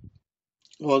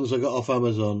ones I got off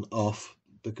Amazon off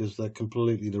because they're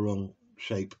completely the wrong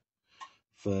shape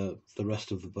for the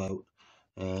rest of the boat.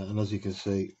 And as you can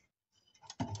see,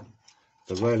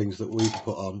 the railings that we've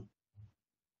put on,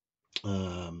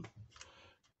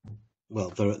 well,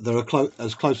 they're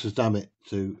as close as damn it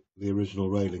to the original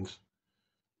railings,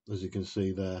 as you can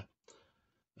see there.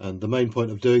 And the main point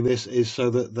of doing this is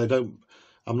so that they don't.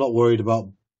 I'm not worried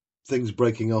about things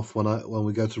breaking off when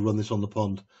we go to run this on the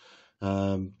pond.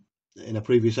 In a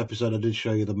previous episode, I did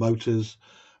show you the motors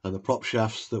and the prop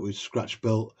shafts that we scratch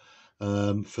built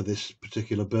for this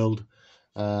particular build.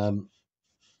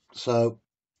 So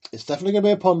it's definitely going to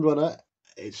be a pond runner.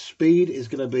 Its speed is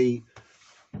going to be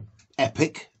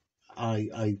epic,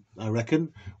 I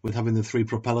reckon, with having the 3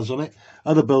 propellers on it.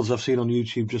 Other builds I've seen on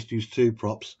YouTube just use 2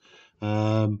 props.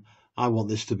 I want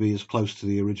this to be as close to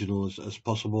the original as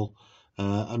possible,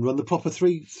 and run the proper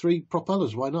three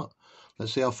propellers. Why not?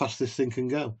 Let's see how fast this thing can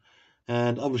go.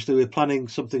 And obviously we're planning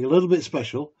something a little bit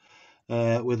special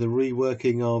with a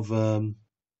reworking of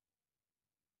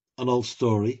an old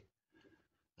story.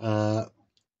 I'm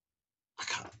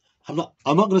not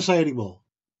going to say any more.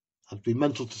 I'd be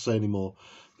mental to say any more.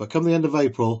 But come the end of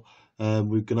April,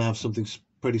 we're going to have something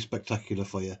pretty spectacular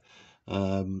for you.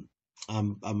 I'm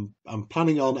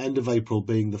planning on end of April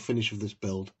being the finish of this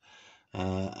build,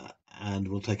 and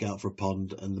we'll take it out for a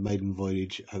pond, and the maiden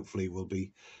voyage hopefully will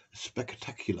be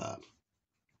spectacular.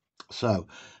 So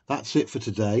that's it for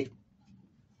today.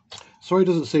 Sorry, it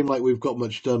doesn't seem like we've got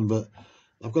much done, but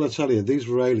I've got to tell you, these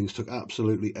railings took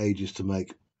absolutely ages to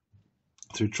make.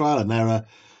 Through trial and error,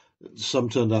 some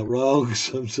turned out wrong.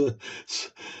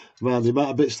 Man, the amount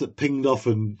of bits that pinged off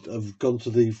and have gone to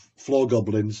the floor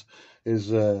goblins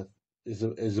is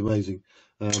amazing.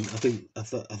 I think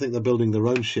they're building their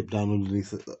own ship down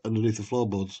underneath the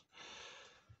floorboards.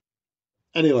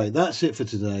 Anyway, that's it for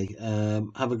today.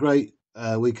 Have a great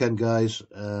weekend, guys,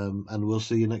 and we'll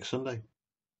see you next Sunday.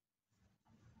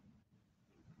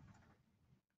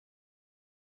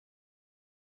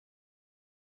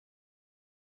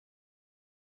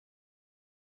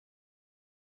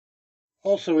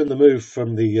 Also in the move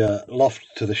from the loft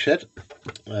to the shed,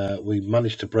 we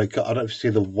managed to break up. I don't know if you see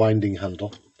the winding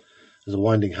handle. There's a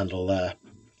winding handle there.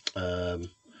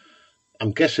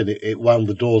 I'm guessing it wound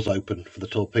the doors open for the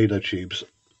torpedo tubes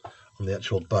on the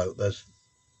actual boat. There's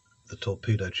the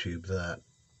torpedo tube there.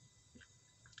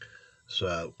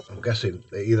 So I'm guessing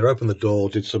it either opened the door or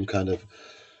did some kind of,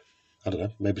 I don't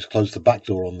know, maybe it's closed the back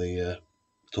door on the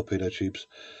torpedo tubes.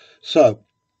 So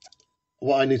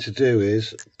what I need to do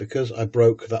is, because I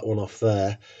broke that one off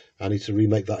there, I need to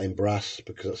remake that in brass,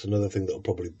 because that's another thing that will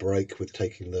probably break with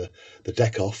taking the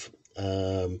deck off.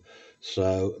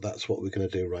 So that's what we're going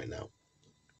to do right now.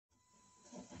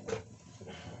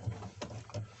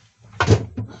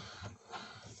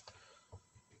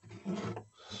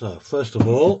 So first of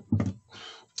all,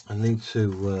 I need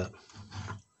to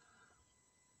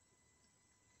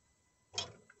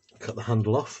cut the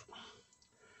handle off,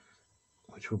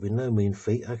 which will be no mean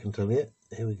feat, I can tell you.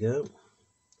 Here we go.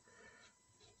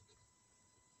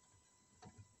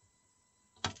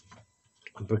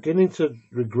 I'm beginning to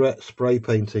regret spray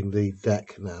painting the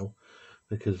deck now,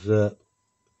 because I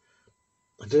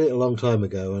did it a long time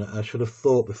ago, and I should have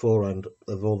thought beforehand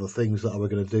of all the things that I were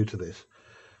going to do to this,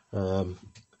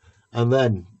 and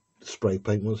then spray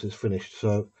paint once it's finished.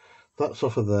 So that's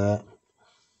off of there.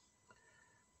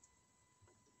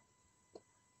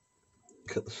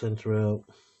 Cut the centre out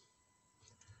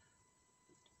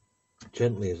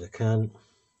gently as I can.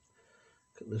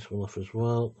 Cut this one off as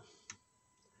well.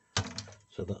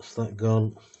 So that's that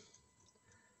gone.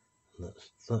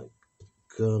 That's that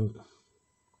gone.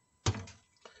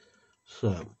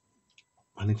 So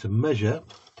I need to measure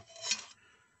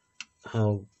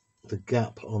how the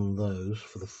gap on those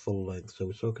for the full length. So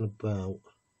we're talking about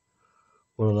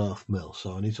 1.5 mil.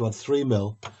 So I need to add 3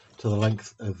 mil to the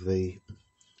length of the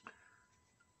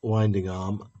winding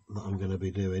arm that I'm going to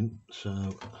be doing.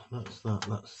 So that's that,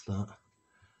 that's that.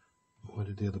 Where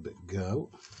did the other bit go?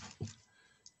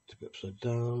 It's a bit upside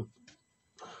down.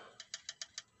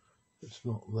 It's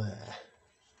not there.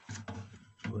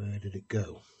 Where did it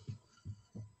go?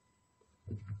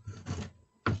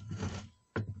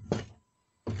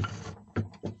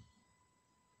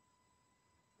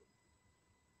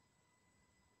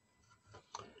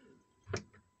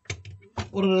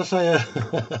 What did I say?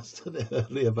 I said it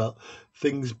earlier about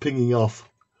things pinging off,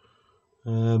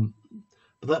 but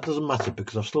that doesn't matter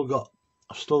because I've still got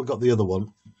the other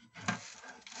one,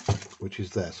 which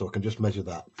is there, so I can just measure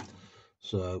that.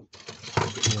 So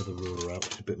I'll get the other ruler out,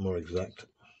 which is a bit more exact.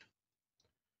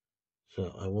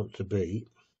 So I want to be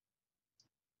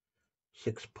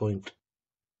 6.3.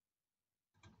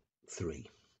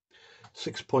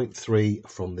 6.3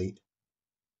 from the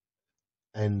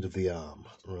end of the arm.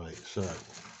 Right, so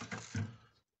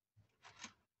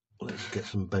let's get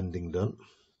some bending done.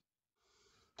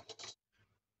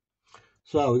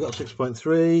 So we've got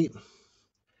 6.3.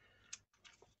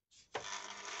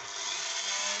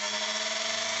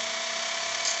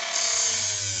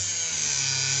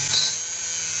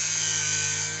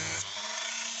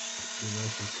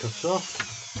 Nice and cut off.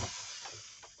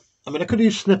 I mean, I could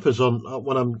use snippers on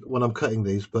when I'm cutting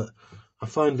these, but I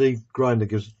find the grinder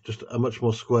gives just a much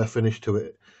more square finish to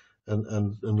it,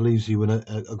 and leaves you in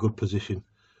a good position.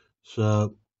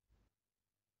 So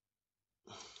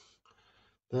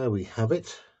there we have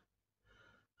it.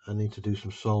 I need to do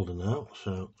some solder now,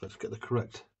 so let's get the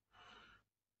correct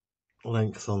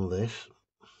length on this.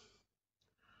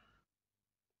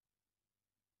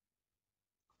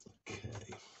 Okay.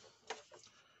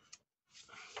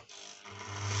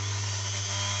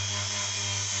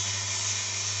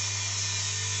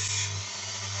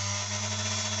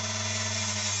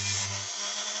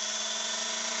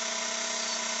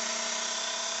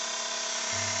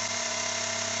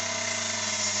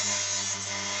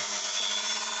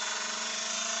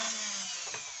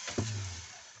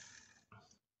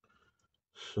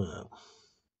 So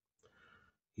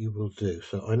you will do.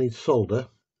 So I need solder,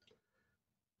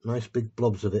 nice big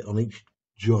blobs of it on each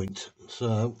joint.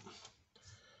 So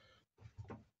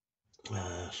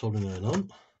soldering iron on,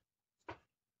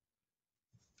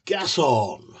 gas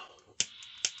on.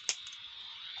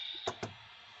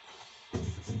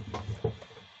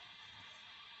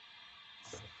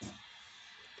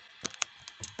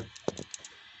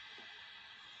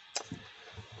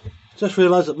 Just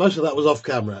realised that most of that was off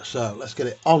camera, so let's get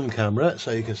it on camera so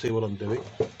you can see what I'm doing.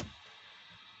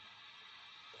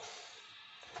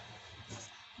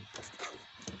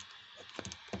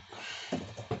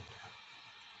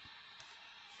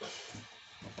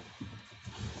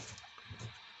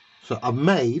 So I've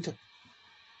made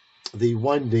the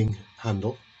winding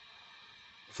handle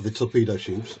for the torpedo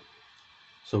tubes.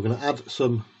 So we're going to add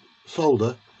some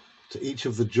solder to each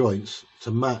of the joints to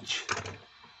match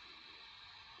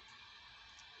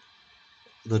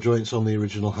the joints on the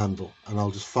original handle, and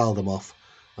I'll just file them off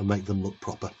and make them look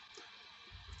proper.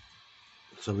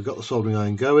 So we've got the soldering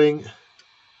iron going.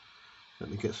 Let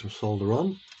me get some solder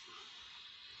on.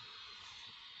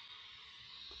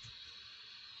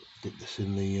 Dip this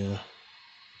in the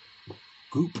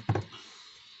goop.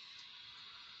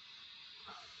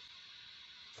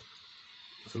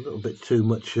 It's a little bit too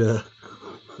much, a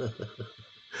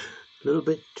little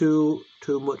bit too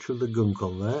much of the gunk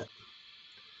on there.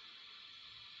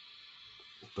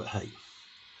 But hey,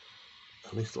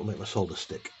 at least it'll make my solder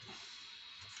stick.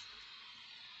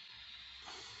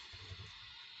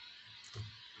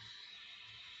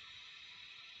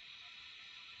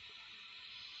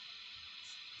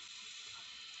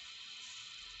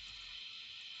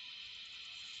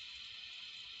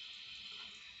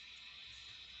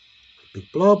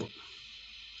 Big blob.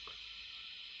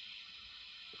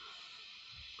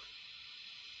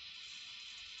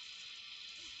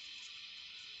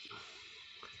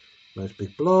 Nice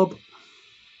big blob.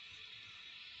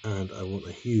 And I want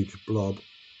a huge blob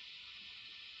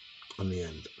on the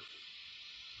end.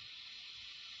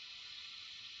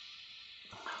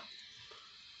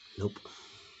 Nope.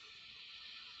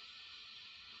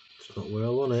 It's not where I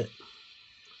want it.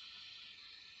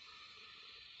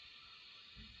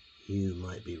 You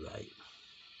might be right.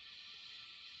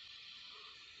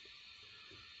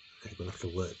 Okay, I'm going to have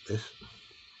to work this.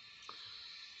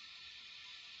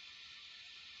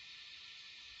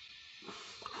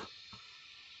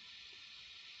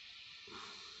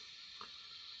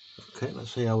 Okay,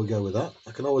 let's see how we go with that.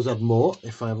 I can always add more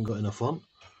if I haven't got enough on.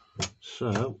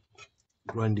 So,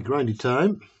 grindy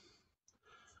time.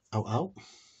 Ow, ow.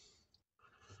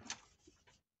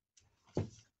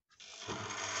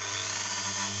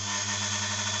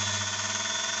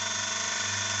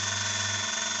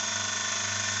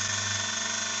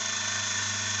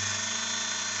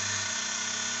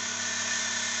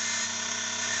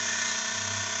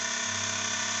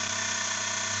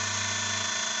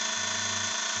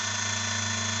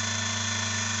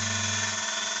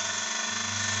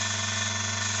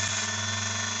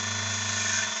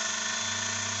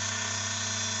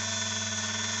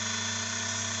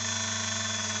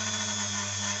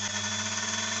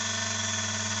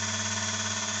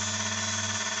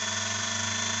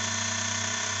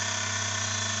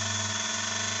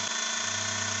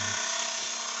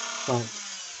 Right,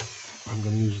 I'm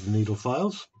going to use the needle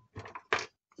files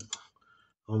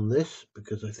on this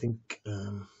because I think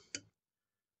the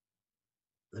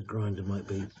grinder might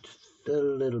be just a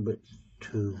little bit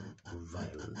too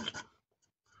violent.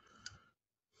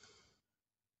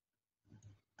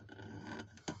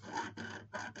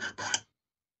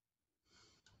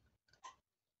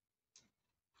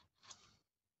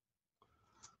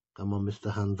 Come on,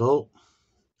 Mr. Handle.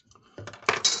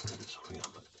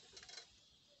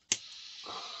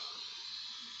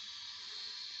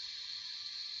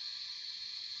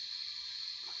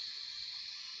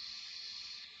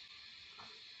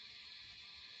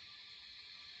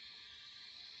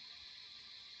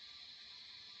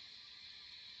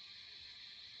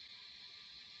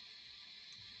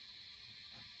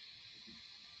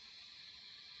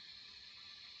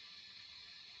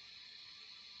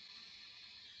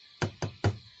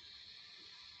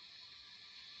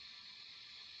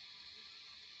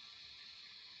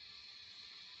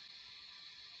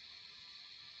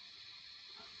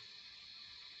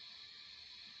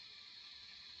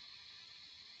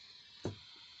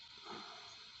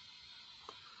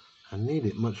 I need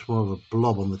it much more of a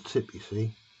blob on the tip, you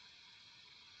see.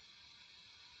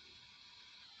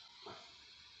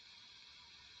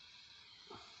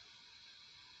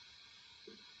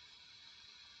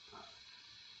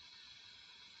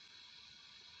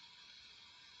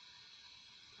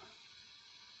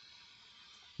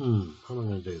 How am I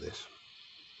going to do this?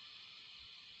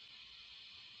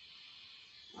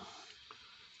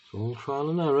 It's all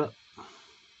trial and error.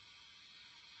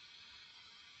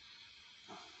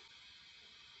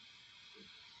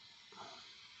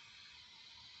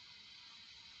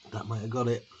 That might have got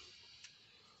it.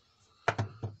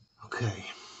 Okay,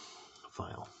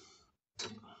 file.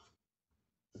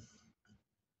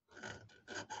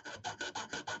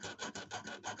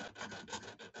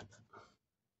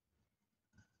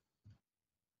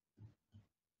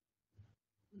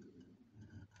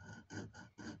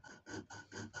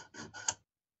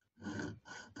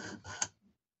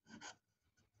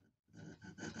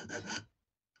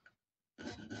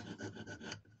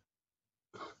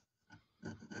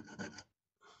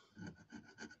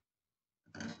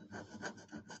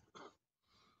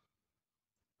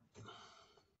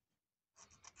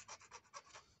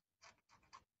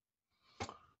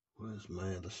 Where's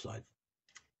my other side?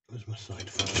 Where's my side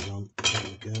files on? There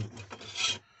we go.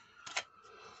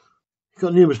 You've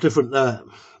got numerous different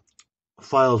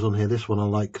files on here. This one I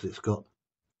like because it's got,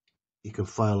 you can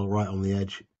file right on the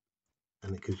edge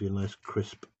and it gives you a nice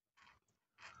crisp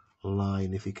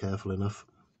line if you're careful enough.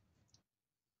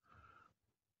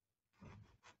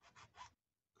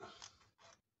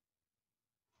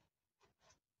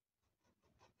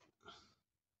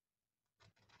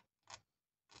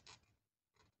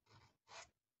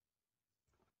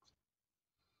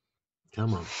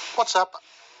 Come on. What's up?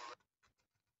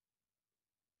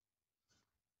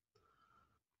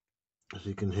 As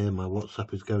you can hear, my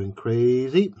WhatsApp is going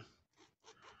crazy.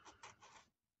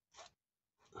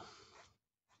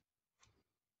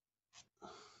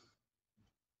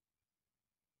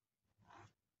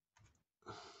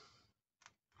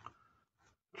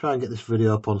 Try and get this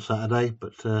video up on Saturday,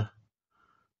 but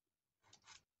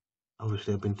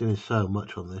obviously I've been doing so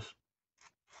much on this.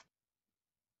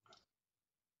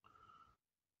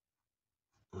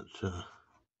 But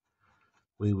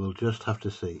we will just have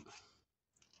to see.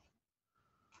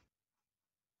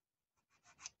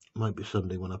 Might be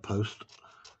Sunday when I post.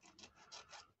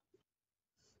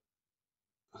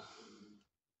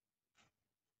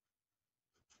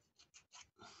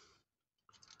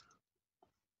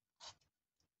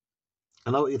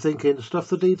 I know what you're thinking. Stuff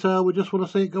the detail. We just want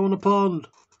to see it go on a pond.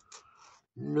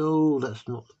 No, that's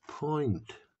not the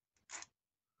point.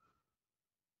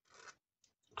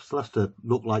 It still has to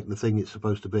look like the thing it's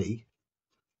supposed to be.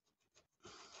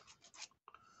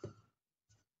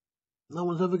 no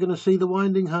one's ever going to see the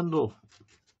winding handle.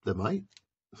 They might.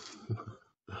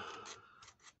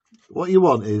 What you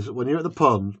want is, when you're at the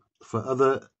pond, for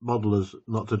other modelers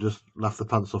not to just laugh the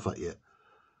pants off at you.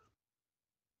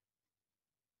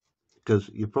 Because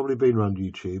you've probably been around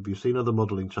YouTube, you've seen other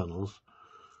modelling channels.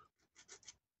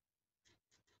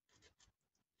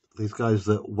 These guys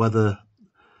that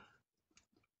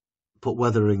put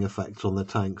weathering effects on their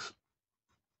tanks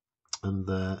and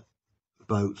their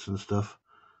boats and stuff.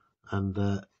 And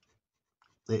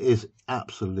it is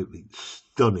absolutely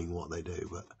stunning what they do,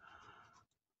 but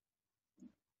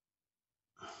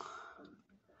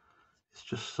it's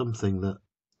just something that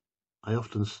I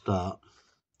often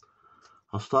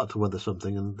I'll start to weather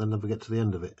something and then never get to the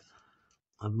end of it.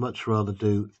 I'd much rather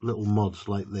do little mods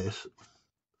like this,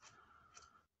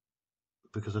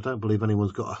 because I don't believe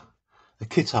anyone's got a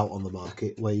kit out on the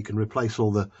market where you can replace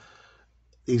all the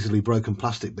easily broken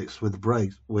plastic bits with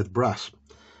brass.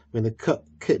 I mean, the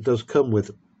kit does come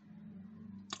with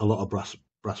a lot of brass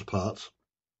parts,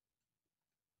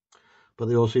 but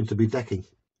they all seem to be decking,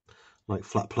 like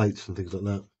flat plates and things like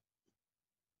that.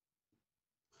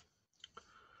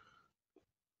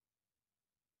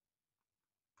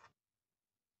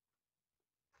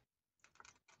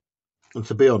 And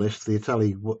to be honest, the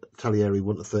Italeri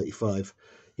 1-35,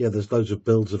 yeah, there's loads of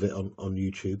builds of it on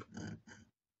YouTube,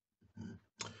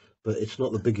 but it's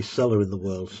not the biggest seller in the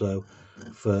world. So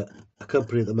for a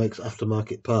company that makes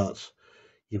aftermarket parts,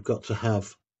 it's got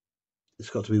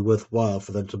to be worthwhile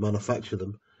for them to manufacture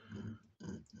them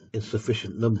in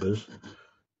sufficient numbers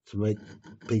to make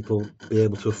people be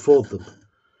able to afford them.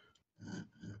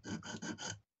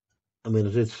 I mean,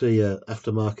 I did see an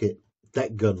aftermarket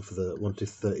deck gun for the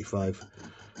 1-35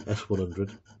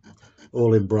 S100,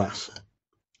 all in brass,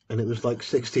 and it was like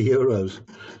 €60.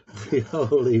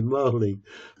 Holy moly!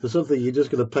 For something you're just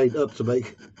going to paint up to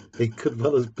make it could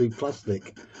well as be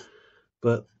plastic.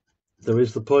 But there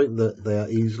is the point that they are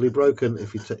easily broken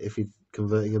if you're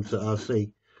converting them to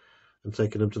RC and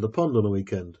taking them to the pond on a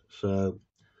weekend. So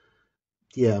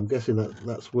yeah, I'm guessing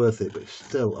that's worth it, but it's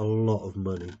still a lot of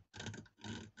money.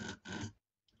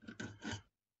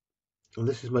 And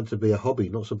this is meant to be a hobby,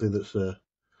 not something that's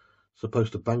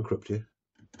supposed to bankrupt you.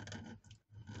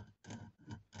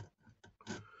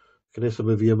 I can hear some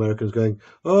of you Americans going,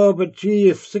 "Oh, but gee,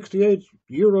 if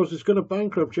 €68 is going to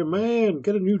bankrupt you, man,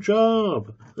 get a new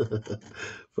job."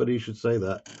 Funny you should say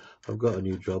that. I've got a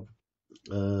new job.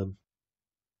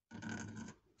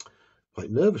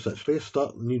 Quite nervous, actually. I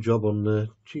start a new job on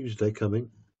Tuesday coming.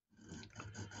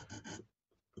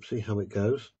 See how it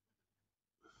goes.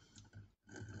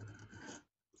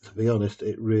 To be honest,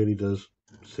 it really does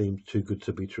seem too good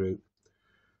to be true.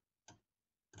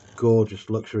 Gorgeous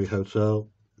luxury hotel,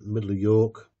 middle of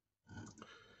York.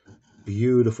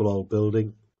 Beautiful old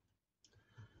building.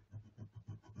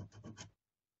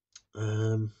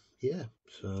 Yeah,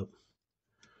 so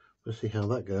we'll see how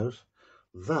that goes.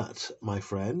 That, my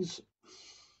friends,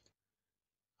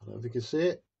 I don't know if you can see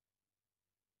it,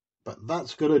 but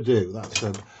that's going to do. That's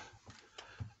a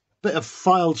bit of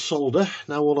filed solder.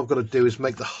 Now all I've got to do is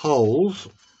make the holes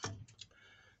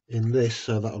in this,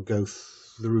 so that'll go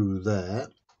through there,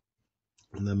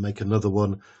 and then make another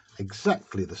one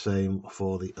exactly the same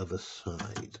for the other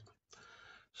side.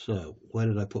 So where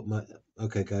did I put my...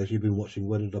 Okay guys, you've been watching.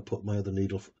 Where did I put my other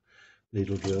needle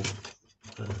drill?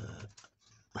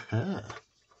 Aha.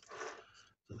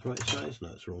 Is that the right size? No,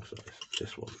 it's the wrong size.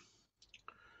 This one.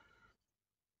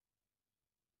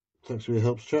 Thanks for your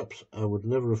help, chaps. I would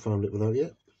never have found it without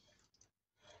you.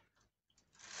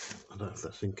 I don't know if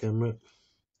that's in camera.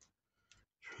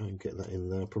 Try and get that in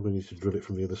there. Probably need to drill it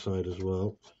from the other side as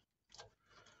well.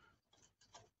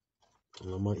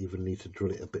 And I might even need to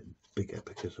drill it a bit bigger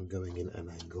because I'm going in an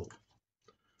angle.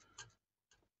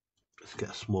 Let's get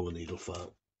a smaller needle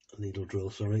drill,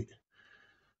 sorry.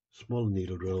 Smaller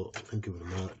needle drill. Thank you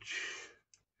very much.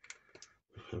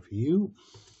 Have you?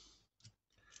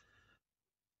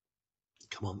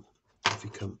 Come on, if you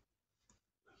come.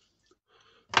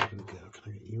 There we go. Can I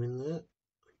get you in there?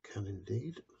 I can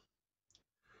indeed.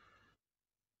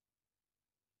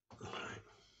 All right.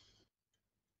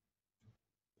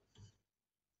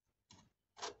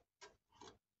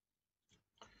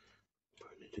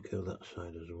 Probably need to go that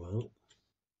side as well.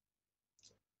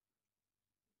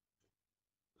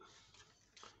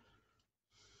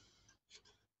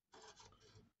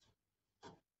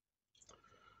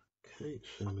 Okay,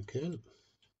 same again.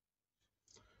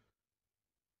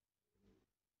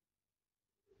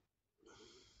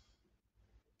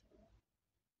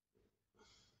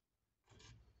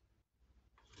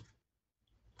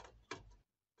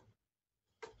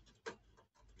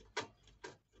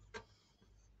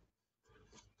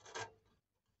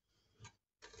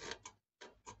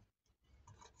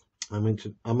 I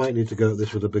might need to go at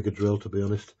this with a bigger drill, to be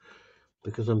honest,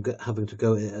 because I'm having to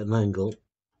go at it at an angle.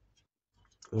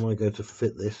 When I go to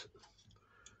fit this,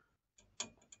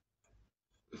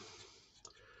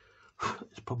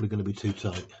 it's probably going to be too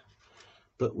tight,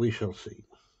 but we shall see.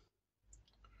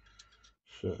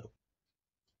 So,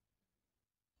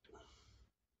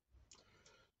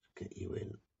 get you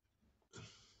in.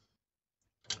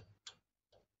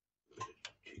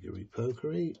 Jiggery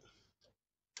pokery.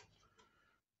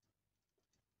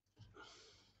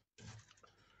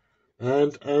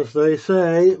 And as they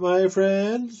say, my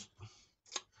friends,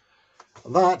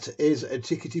 that is a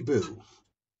tickety boo.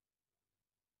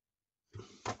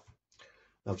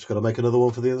 I've just got to make another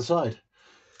one for the other side.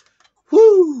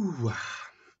 Woo!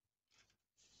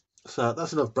 So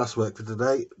that's enough brass work for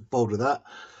today. Bored with that.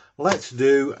 Let's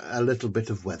do a little bit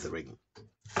of weathering.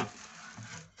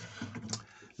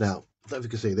 Now, I don't know if you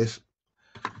can see this.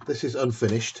 This is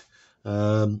unfinished.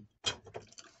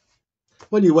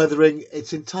 When you're weathering,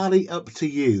 it's entirely up to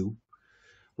you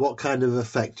what kind of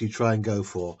effect you try and go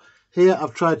for. Here,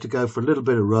 I've tried to go for a little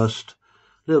bit of rust,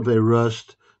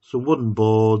 some wooden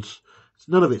boards.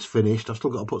 None of it's finished. I've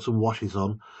still got to put some washes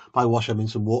on. By wash, I mean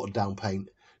some watered down paint,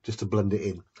 just to blend it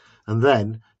in. And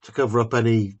then, to cover up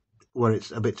any where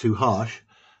it's a bit too harsh,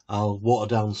 I'll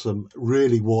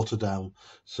really water down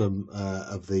some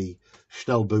of the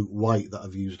Schnellboot white that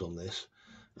I've used on this,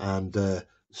 and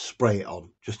spray it on,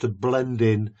 just to blend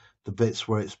in the bits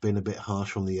where it's been a bit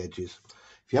harsh on the edges.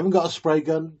 If you haven't got a spray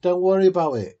gun, don't worry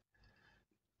about it.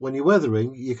 When you're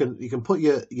weathering, you can put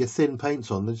your thin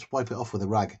paints on and just wipe it off with a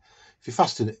rag. If you're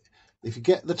fast in it, if you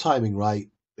get the timing right,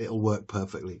 it'll work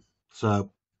perfectly.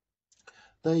 So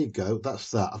there you go,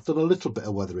 that's that. I've done a little bit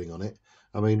of weathering on it.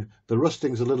 I mean, the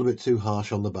rusting's a little bit too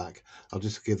harsh on the back. I'll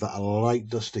just give that a light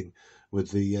dusting with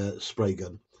the spray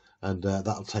gun, and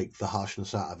that'll take the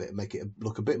harshness out of it and make it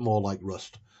look a bit more like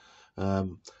rust.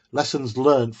 Lessons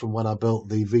learned from when I built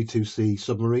the V2C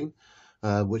submarine,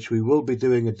 which we will be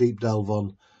doing a deep delve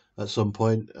on at some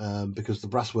point, because the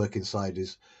brasswork inside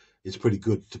is pretty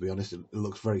good, to be honest. It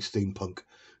looks very steampunk,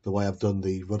 the way I've done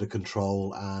the rudder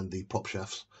control and the prop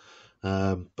shafts.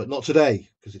 But not today,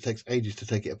 because it takes ages to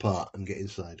take it apart and get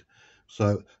inside.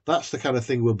 So that's the kind of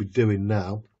thing we'll be doing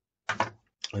now,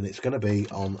 and it's going to be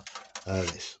on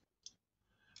this.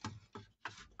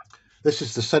 This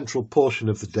is the central portion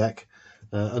of the deck.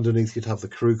 Underneath you'd have the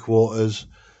crew quarters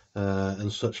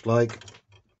and such like.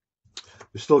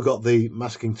 We've still got the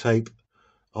masking tape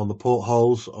on the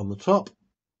portholes on the top,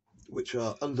 which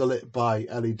are underlit by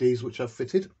LEDs which I've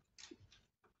fitted.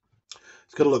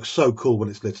 It's going to look so cool when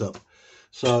it's lit up.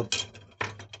 So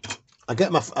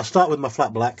I start with my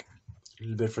flat black, a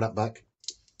little bit of flat back,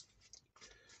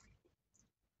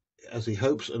 as he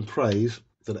hopes and prays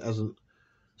that it hasn't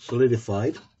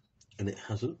solidified, and it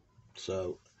hasn't.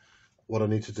 So what I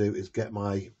need to do is get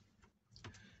my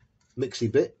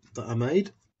mixie bit that I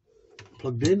made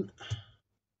plugged in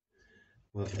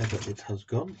wherever it has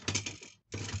gone.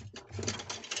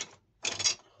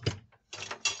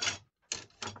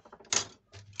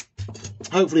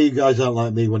 Hopefully you guys aren't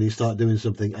like me when you start doing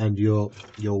something and your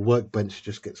workbench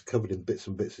just gets covered in bits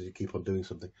and bits as you keep on doing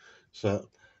something. So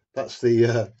that's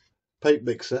the paint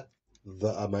mixer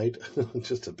that I made.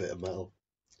 Just a bit of metal.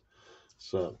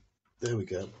 So there we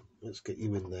go. Let's get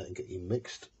you in there and get you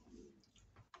mixed.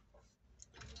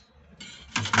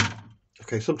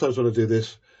 Okay, sometimes when I do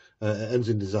this, it ends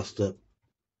in disaster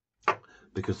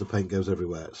because the paint goes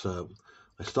everywhere. So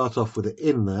I start off with it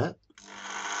in there.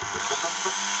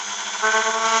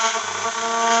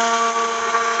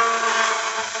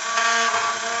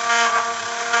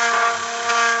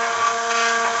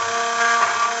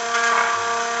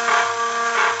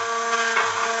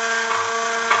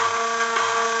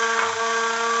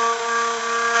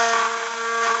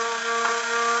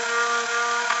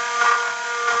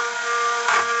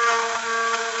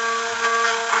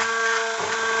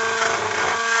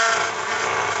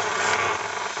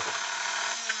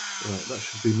 Right, that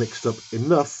should be mixed up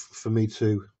enough for me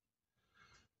to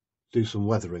do some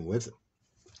weathering with.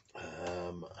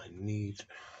 I need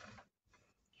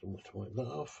somewhere to wipe that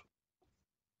off.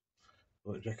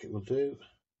 White jacket will do.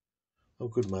 Oh,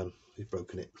 good man, he's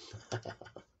broken it.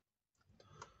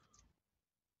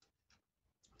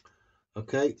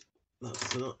 Okay,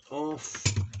 that's that off.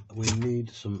 We need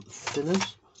some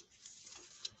thinners.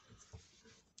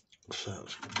 So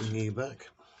let's bring you back.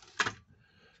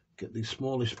 Get the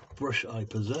smallest brush I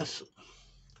possess.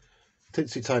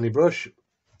 Tinsy tiny brush.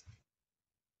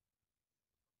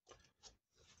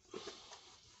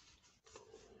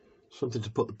 Something to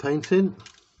put the paint in.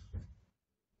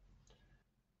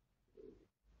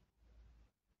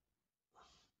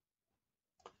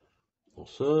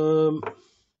 some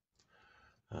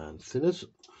and thinners.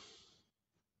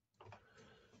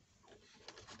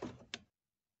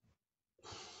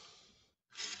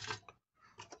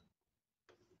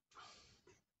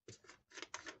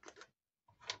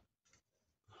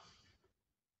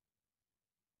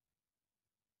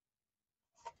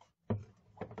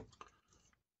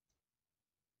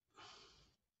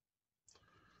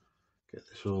 Get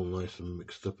this all nice and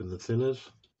mixed up in the thinners.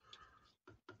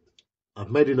 I've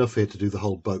made enough here to do the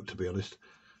whole boat, to be honest,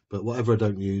 but whatever I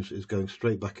don't use is going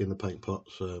straight back in the paint pot.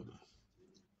 So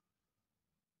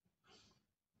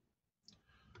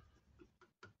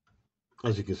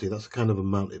as you can see, that's the kind of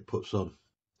amount it puts on,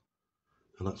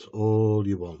 and that's all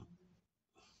you want.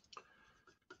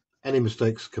 Any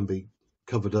mistakes can be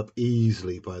covered up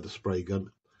easily by the spray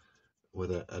gun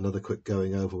with another quick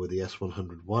going over with the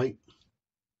S100 white.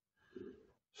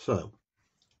 So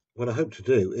what I hope to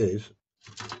do is,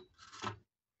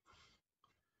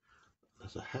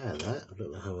 there's a hair there, I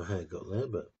don't know how a hair got there,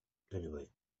 but anyway,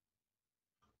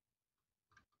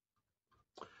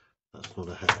 that's not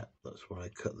a hair, that's where I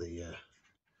cut the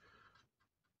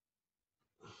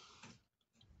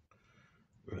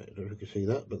right, I don't know if you can see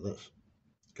that, but that's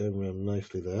going around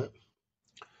nicely there.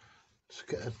 Let's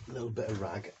get a little bit of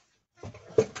rag.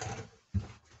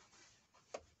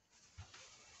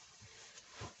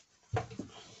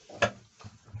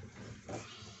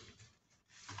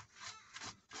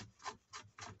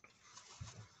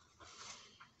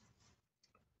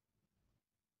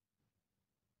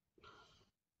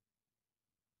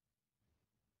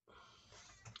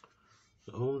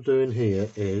 So all I'm doing here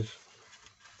is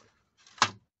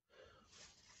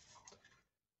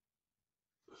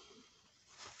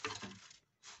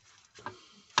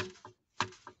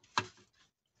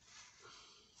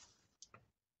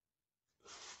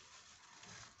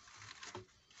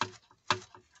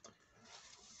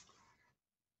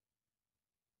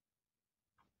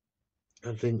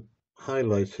adding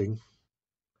highlighting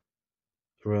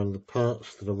around the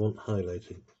parts that I want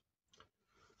highlighting.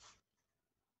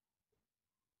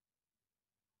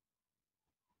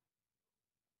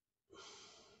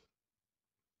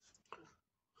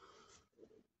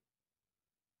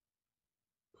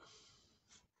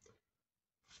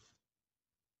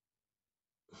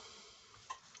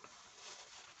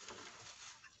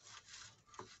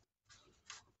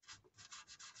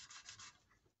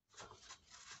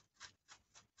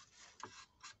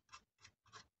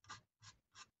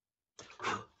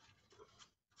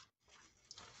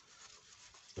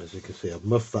 As you can see, I've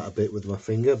muffed that a bit with my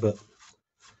finger, but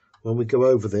when we go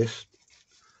over this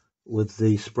with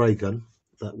the spray gun,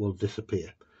 that will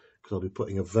disappear, because I'll be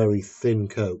putting a very thin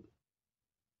coat.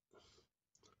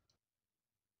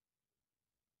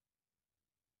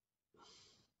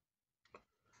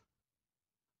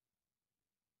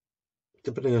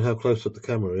 Depending on how close up the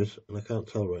camera is, and I can't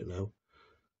tell right now,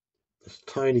 there's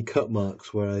tiny cut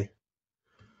marks where I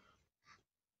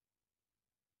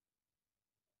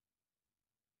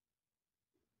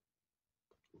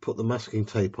put the masking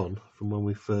tape on from when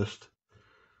we first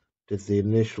did the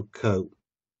initial coat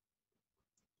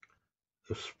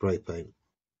of spray paint.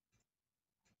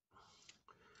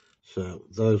 So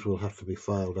those will have to be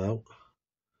filed out.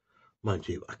 Mind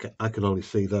you, I can only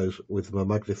see those with my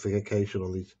magnification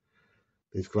on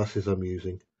these glasses I'm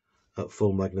using at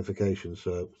full magnification,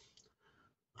 so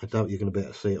I doubt you're going to be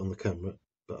able to see it on the camera,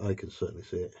 but I can certainly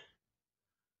see it.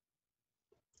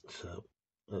 So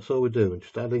that's all we're doing,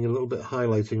 just adding a little bit of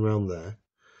highlighting around there.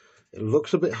 It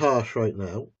looks a bit harsh right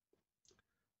now,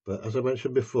 but as I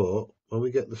mentioned before, when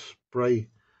we get the spray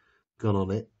gun on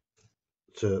it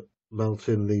to melt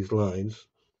in these lines,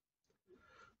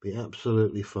 be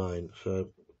absolutely fine. So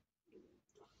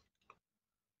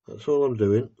that's all I'm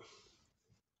doing,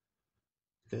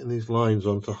 getting these lines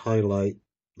on to highlight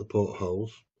the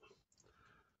portholes.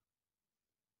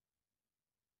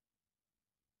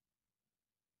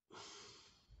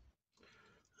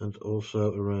 And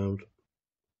also around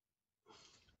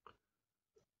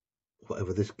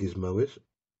whatever this gizmo is.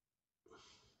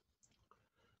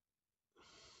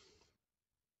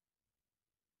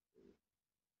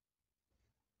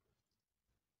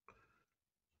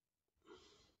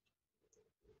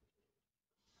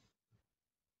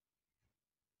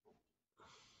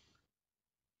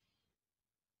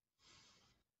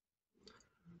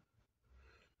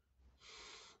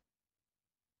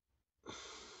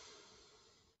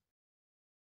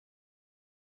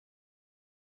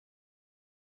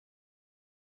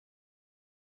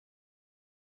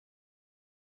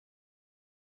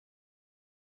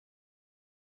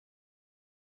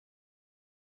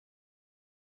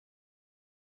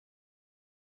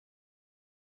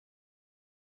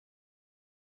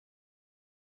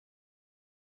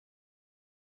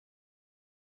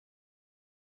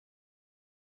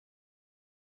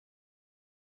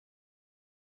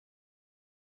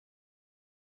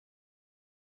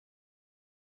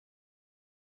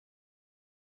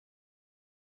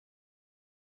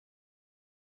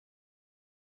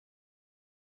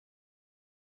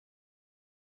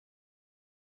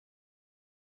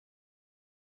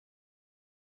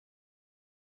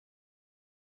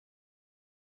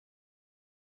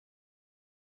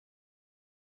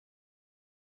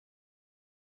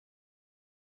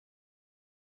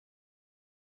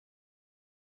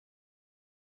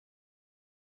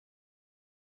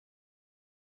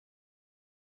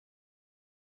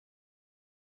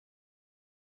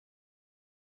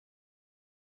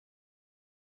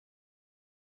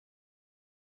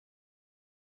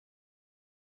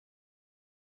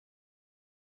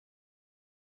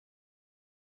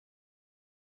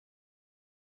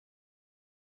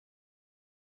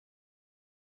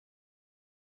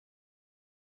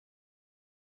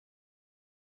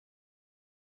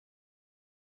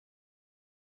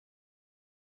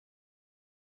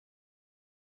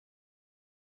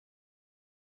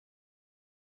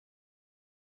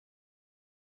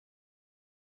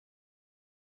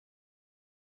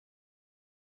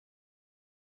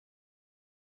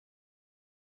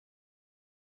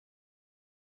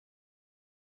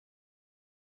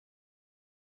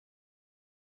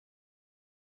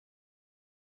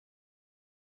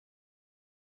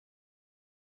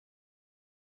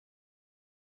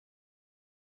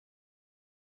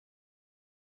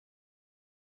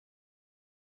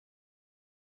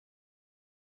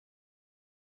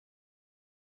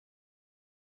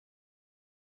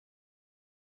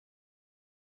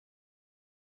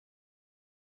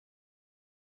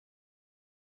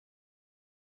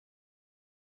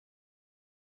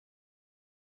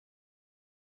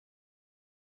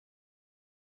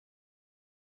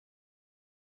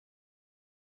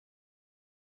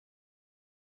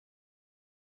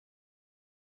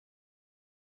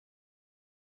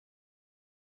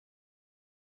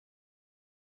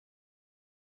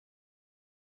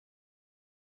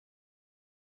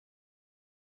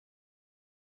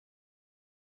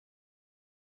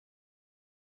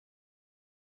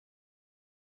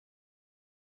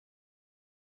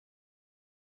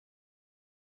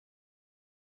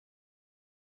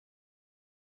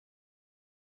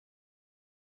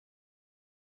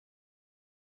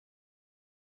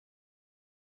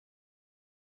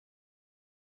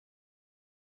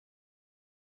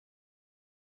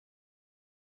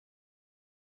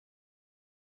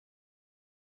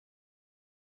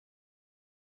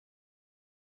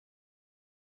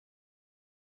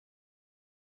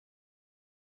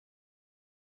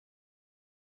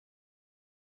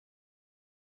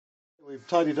 We've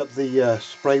tidied up the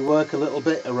spray work a little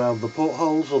bit around the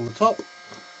portholes on the top,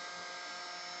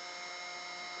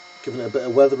 giving it a bit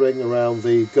of weathering around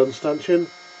the gun stanchion.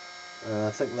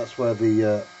 I think that's where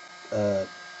the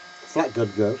flat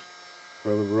gun goes, if I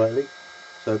remember rightly.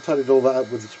 So tidied all that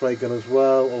up with the spray gun as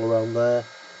well, all around there.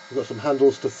 We've got some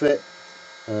handles to fit.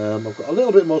 I've got a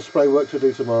little bit more spray work to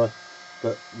do tomorrow,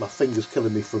 but my finger's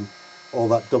killing me from all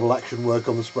that double action work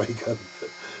on the spray gun.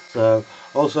 So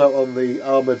also on the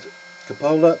armoured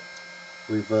cupola,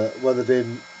 we've weathered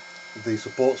in the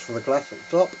supports for the glass at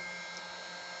the top,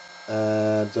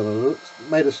 and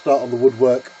made a start on the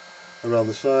woodwork around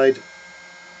the side.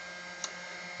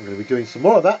 I'm going to be doing some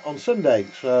more of that on Sunday,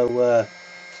 so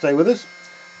stay with us,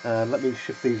 and let me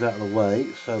shift these out of the way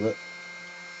so that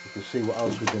you can see what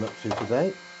else we've been up to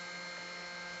today.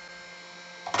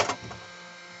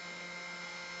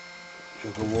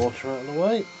 Jug of water out of the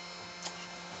way,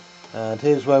 and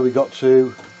here's where we got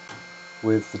to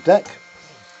with the deck.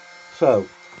 So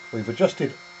we've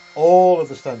adjusted all of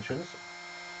the stanchions,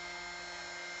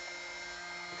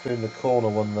 including the corner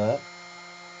one there.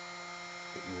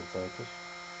 Get you in focus.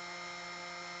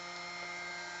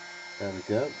 There we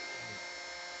go.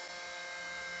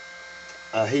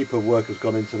 A heap of work has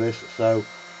gone into this, so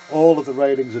all of the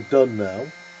railings are done now.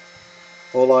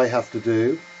 All I have to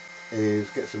do is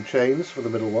get some chains for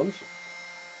the middle ones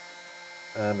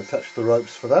and attach the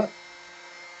ropes for that,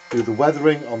 do the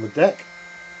weathering on the deck,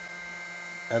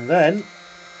 and then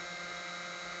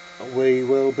we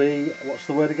will be, what's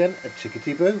the word again, a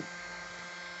chickety boo.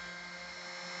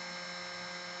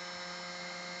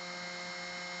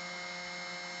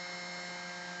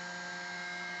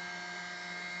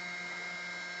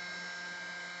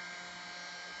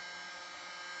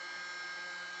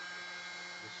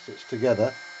 Sits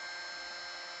together.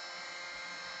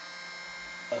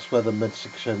 That's where the mid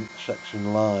section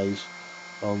lies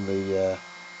on the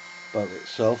boat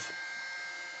itself.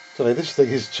 So this thing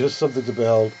is just something to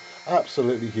behold.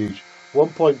 Absolutely huge.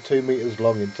 1.2 meters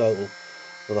long in total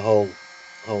for the whole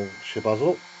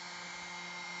shabazzle.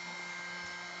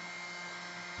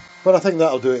 But I think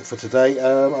that'll do it for today.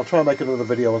 I'll try and make another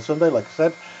video on Sunday, like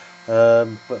I said.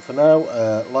 But for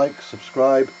now, like,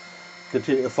 subscribe,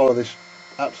 continue to follow this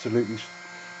absolutely,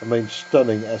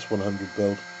 stunning S100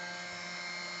 build.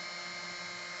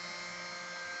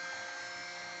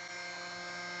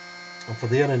 And for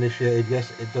the uninitiated,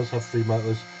 yes, it does have 3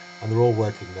 motors, and they're all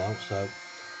working now, so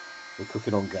we're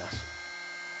cooking on gas.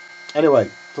 Anyway,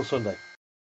 till Sunday.